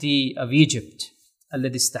Mufti of Egypt,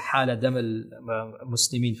 الذي استحال دم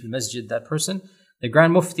المسلمين في المسجد, that person, the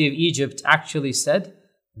Grand Mufti of Egypt actually said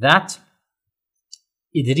that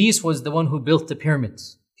Idris was the one who built the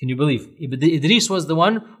pyramids. Can you believe? Idris was the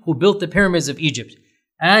one who built the pyramids of Egypt.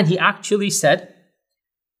 And he actually said,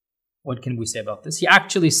 what can we say about this? He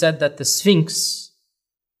actually said that the Sphinx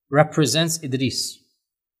represents Idris.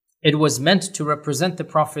 It was meant to represent the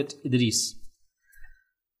Prophet Idris.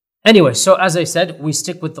 Anyway, so as I said, we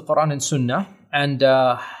stick with the Quran and Sunnah, and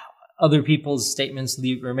other people's statements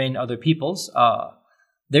remain other people's.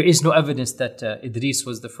 There is no evidence that Idris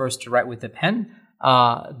was the first to write with a pen.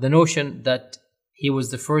 The notion that he was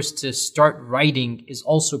the first to start writing is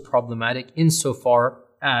also problematic insofar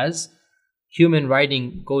as human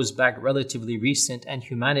writing goes back relatively recent and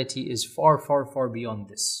humanity is far, far, far beyond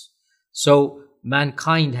this. So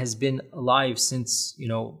mankind has been alive since,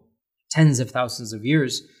 tens of thousands of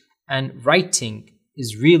years, and writing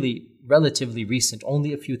is really relatively recent,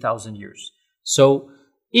 only a few thousand years. So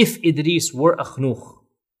if Idris were Akhnouch,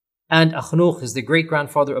 and Akhnouch is the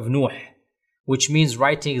great-grandfather of Nuh, which means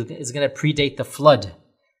writing is going to predate the flood,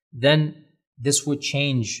 then this would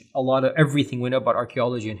change a lot of everything we know about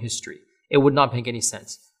archaeology and history. It would not make any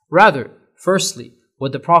sense. Rather, firstly,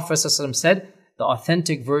 what the Prophet ﷺ said, the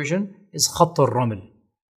authentic version is Khatt al-Raml,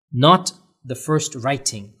 not the first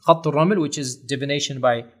writing. Khatt al-Raml, which is divination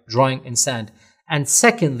by drawing in sand. And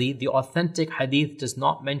secondly, the authentic hadith does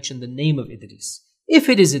not mention the name of Idris. If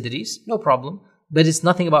it is Idris, no problem, but it's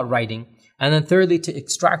nothing about writing. And then thirdly, to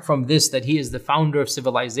extract from this that he is the founder of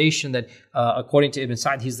civilization, that according to Ibn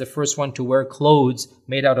Sa'd, he's the first one to wear clothes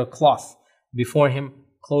made out of cloth. Before him,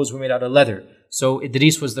 clothes were made out of leather. So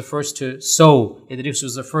Idris was the first to sew. Idris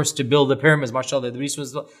was the first to build the pyramids, mashallah. Idris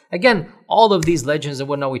was again, all of these legends and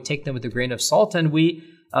whatnot, we take them with a grain of salt, and we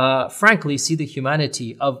frankly see the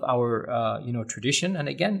humanity of our tradition. And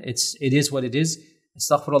again, it is what it is.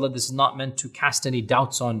 Astaghfirullah, this is not meant to cast any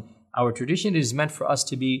doubts on our tradition. It is meant for us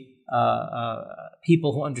to be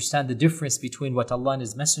people who understand the difference between what Allah and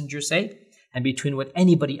His Messenger say and between what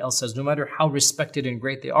anybody else says, no matter how respected and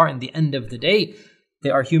great they are. In the end of the day, they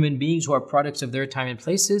are human beings who are products of their time and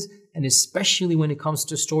places, and especially when it comes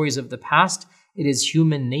to stories of the past, it is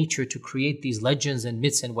human nature to create these legends and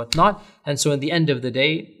myths and whatnot. And so in the end of the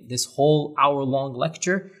day, this whole hour-long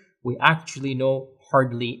lecture, we actually know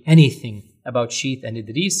hardly anything about Sheeth and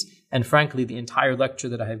Idris. And frankly, the entire lecture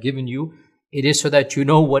that I have given you, it is so that you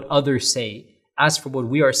know what others say. As for what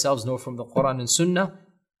we ourselves know from the Quran and Sunnah,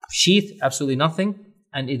 Sheeth, absolutely nothing.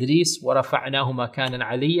 And Idris, وَرَفَعْنَاهُ مَكَانًا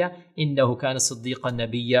عَلِيًّا إِنَّهُ كَانَ صِدِّيقًا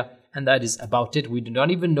نَبِيًّا. And that is about it. We do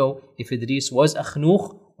not even know if Idris was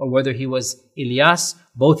Akhnouch or whether he was Ilyas.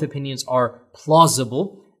 Both opinions are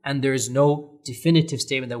plausible, and there is no definitive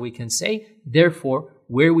statement that we can say. Therefore,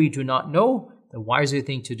 where we do not know, the wiser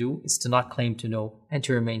thing to do is to not claim to know and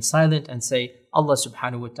to remain silent and say, Allah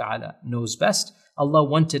subhanahu wa ta'ala knows best. Allah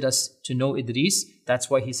wanted us to know Idris. That's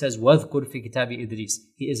why He says, وَذْكُرْ فِي كِتَابِ Idris.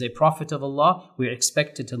 He is a prophet of Allah. We are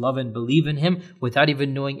expected to love and believe in him without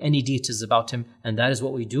even knowing any details about him. And that is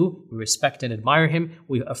what we do. We respect and admire him.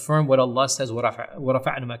 We affirm what Allah says, وَرَفَعْنَا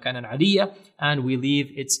مَكَانًا عَلِيًّا, and we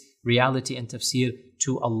leave its reality and tafsir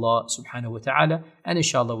to Allah subhanahu wa ta'ala. And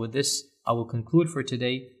inshallah with this, I will conclude for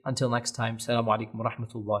today. Until next time, Assalamu alaikum wa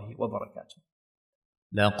rahmatullahi wa barakatuh.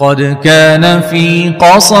 لقد كان في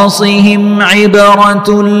قصصهم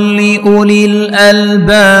عبرة لأولي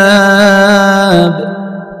الألباب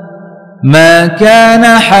ما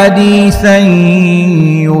كان حديثا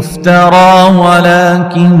يفترى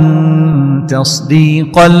ولكن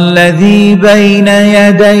تصديق الذي بين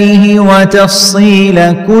يديه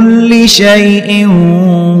وتفصيل كل شيء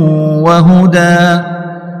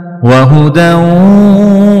وهدى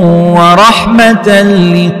ورحمة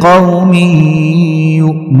لقوم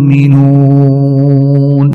يؤمنون.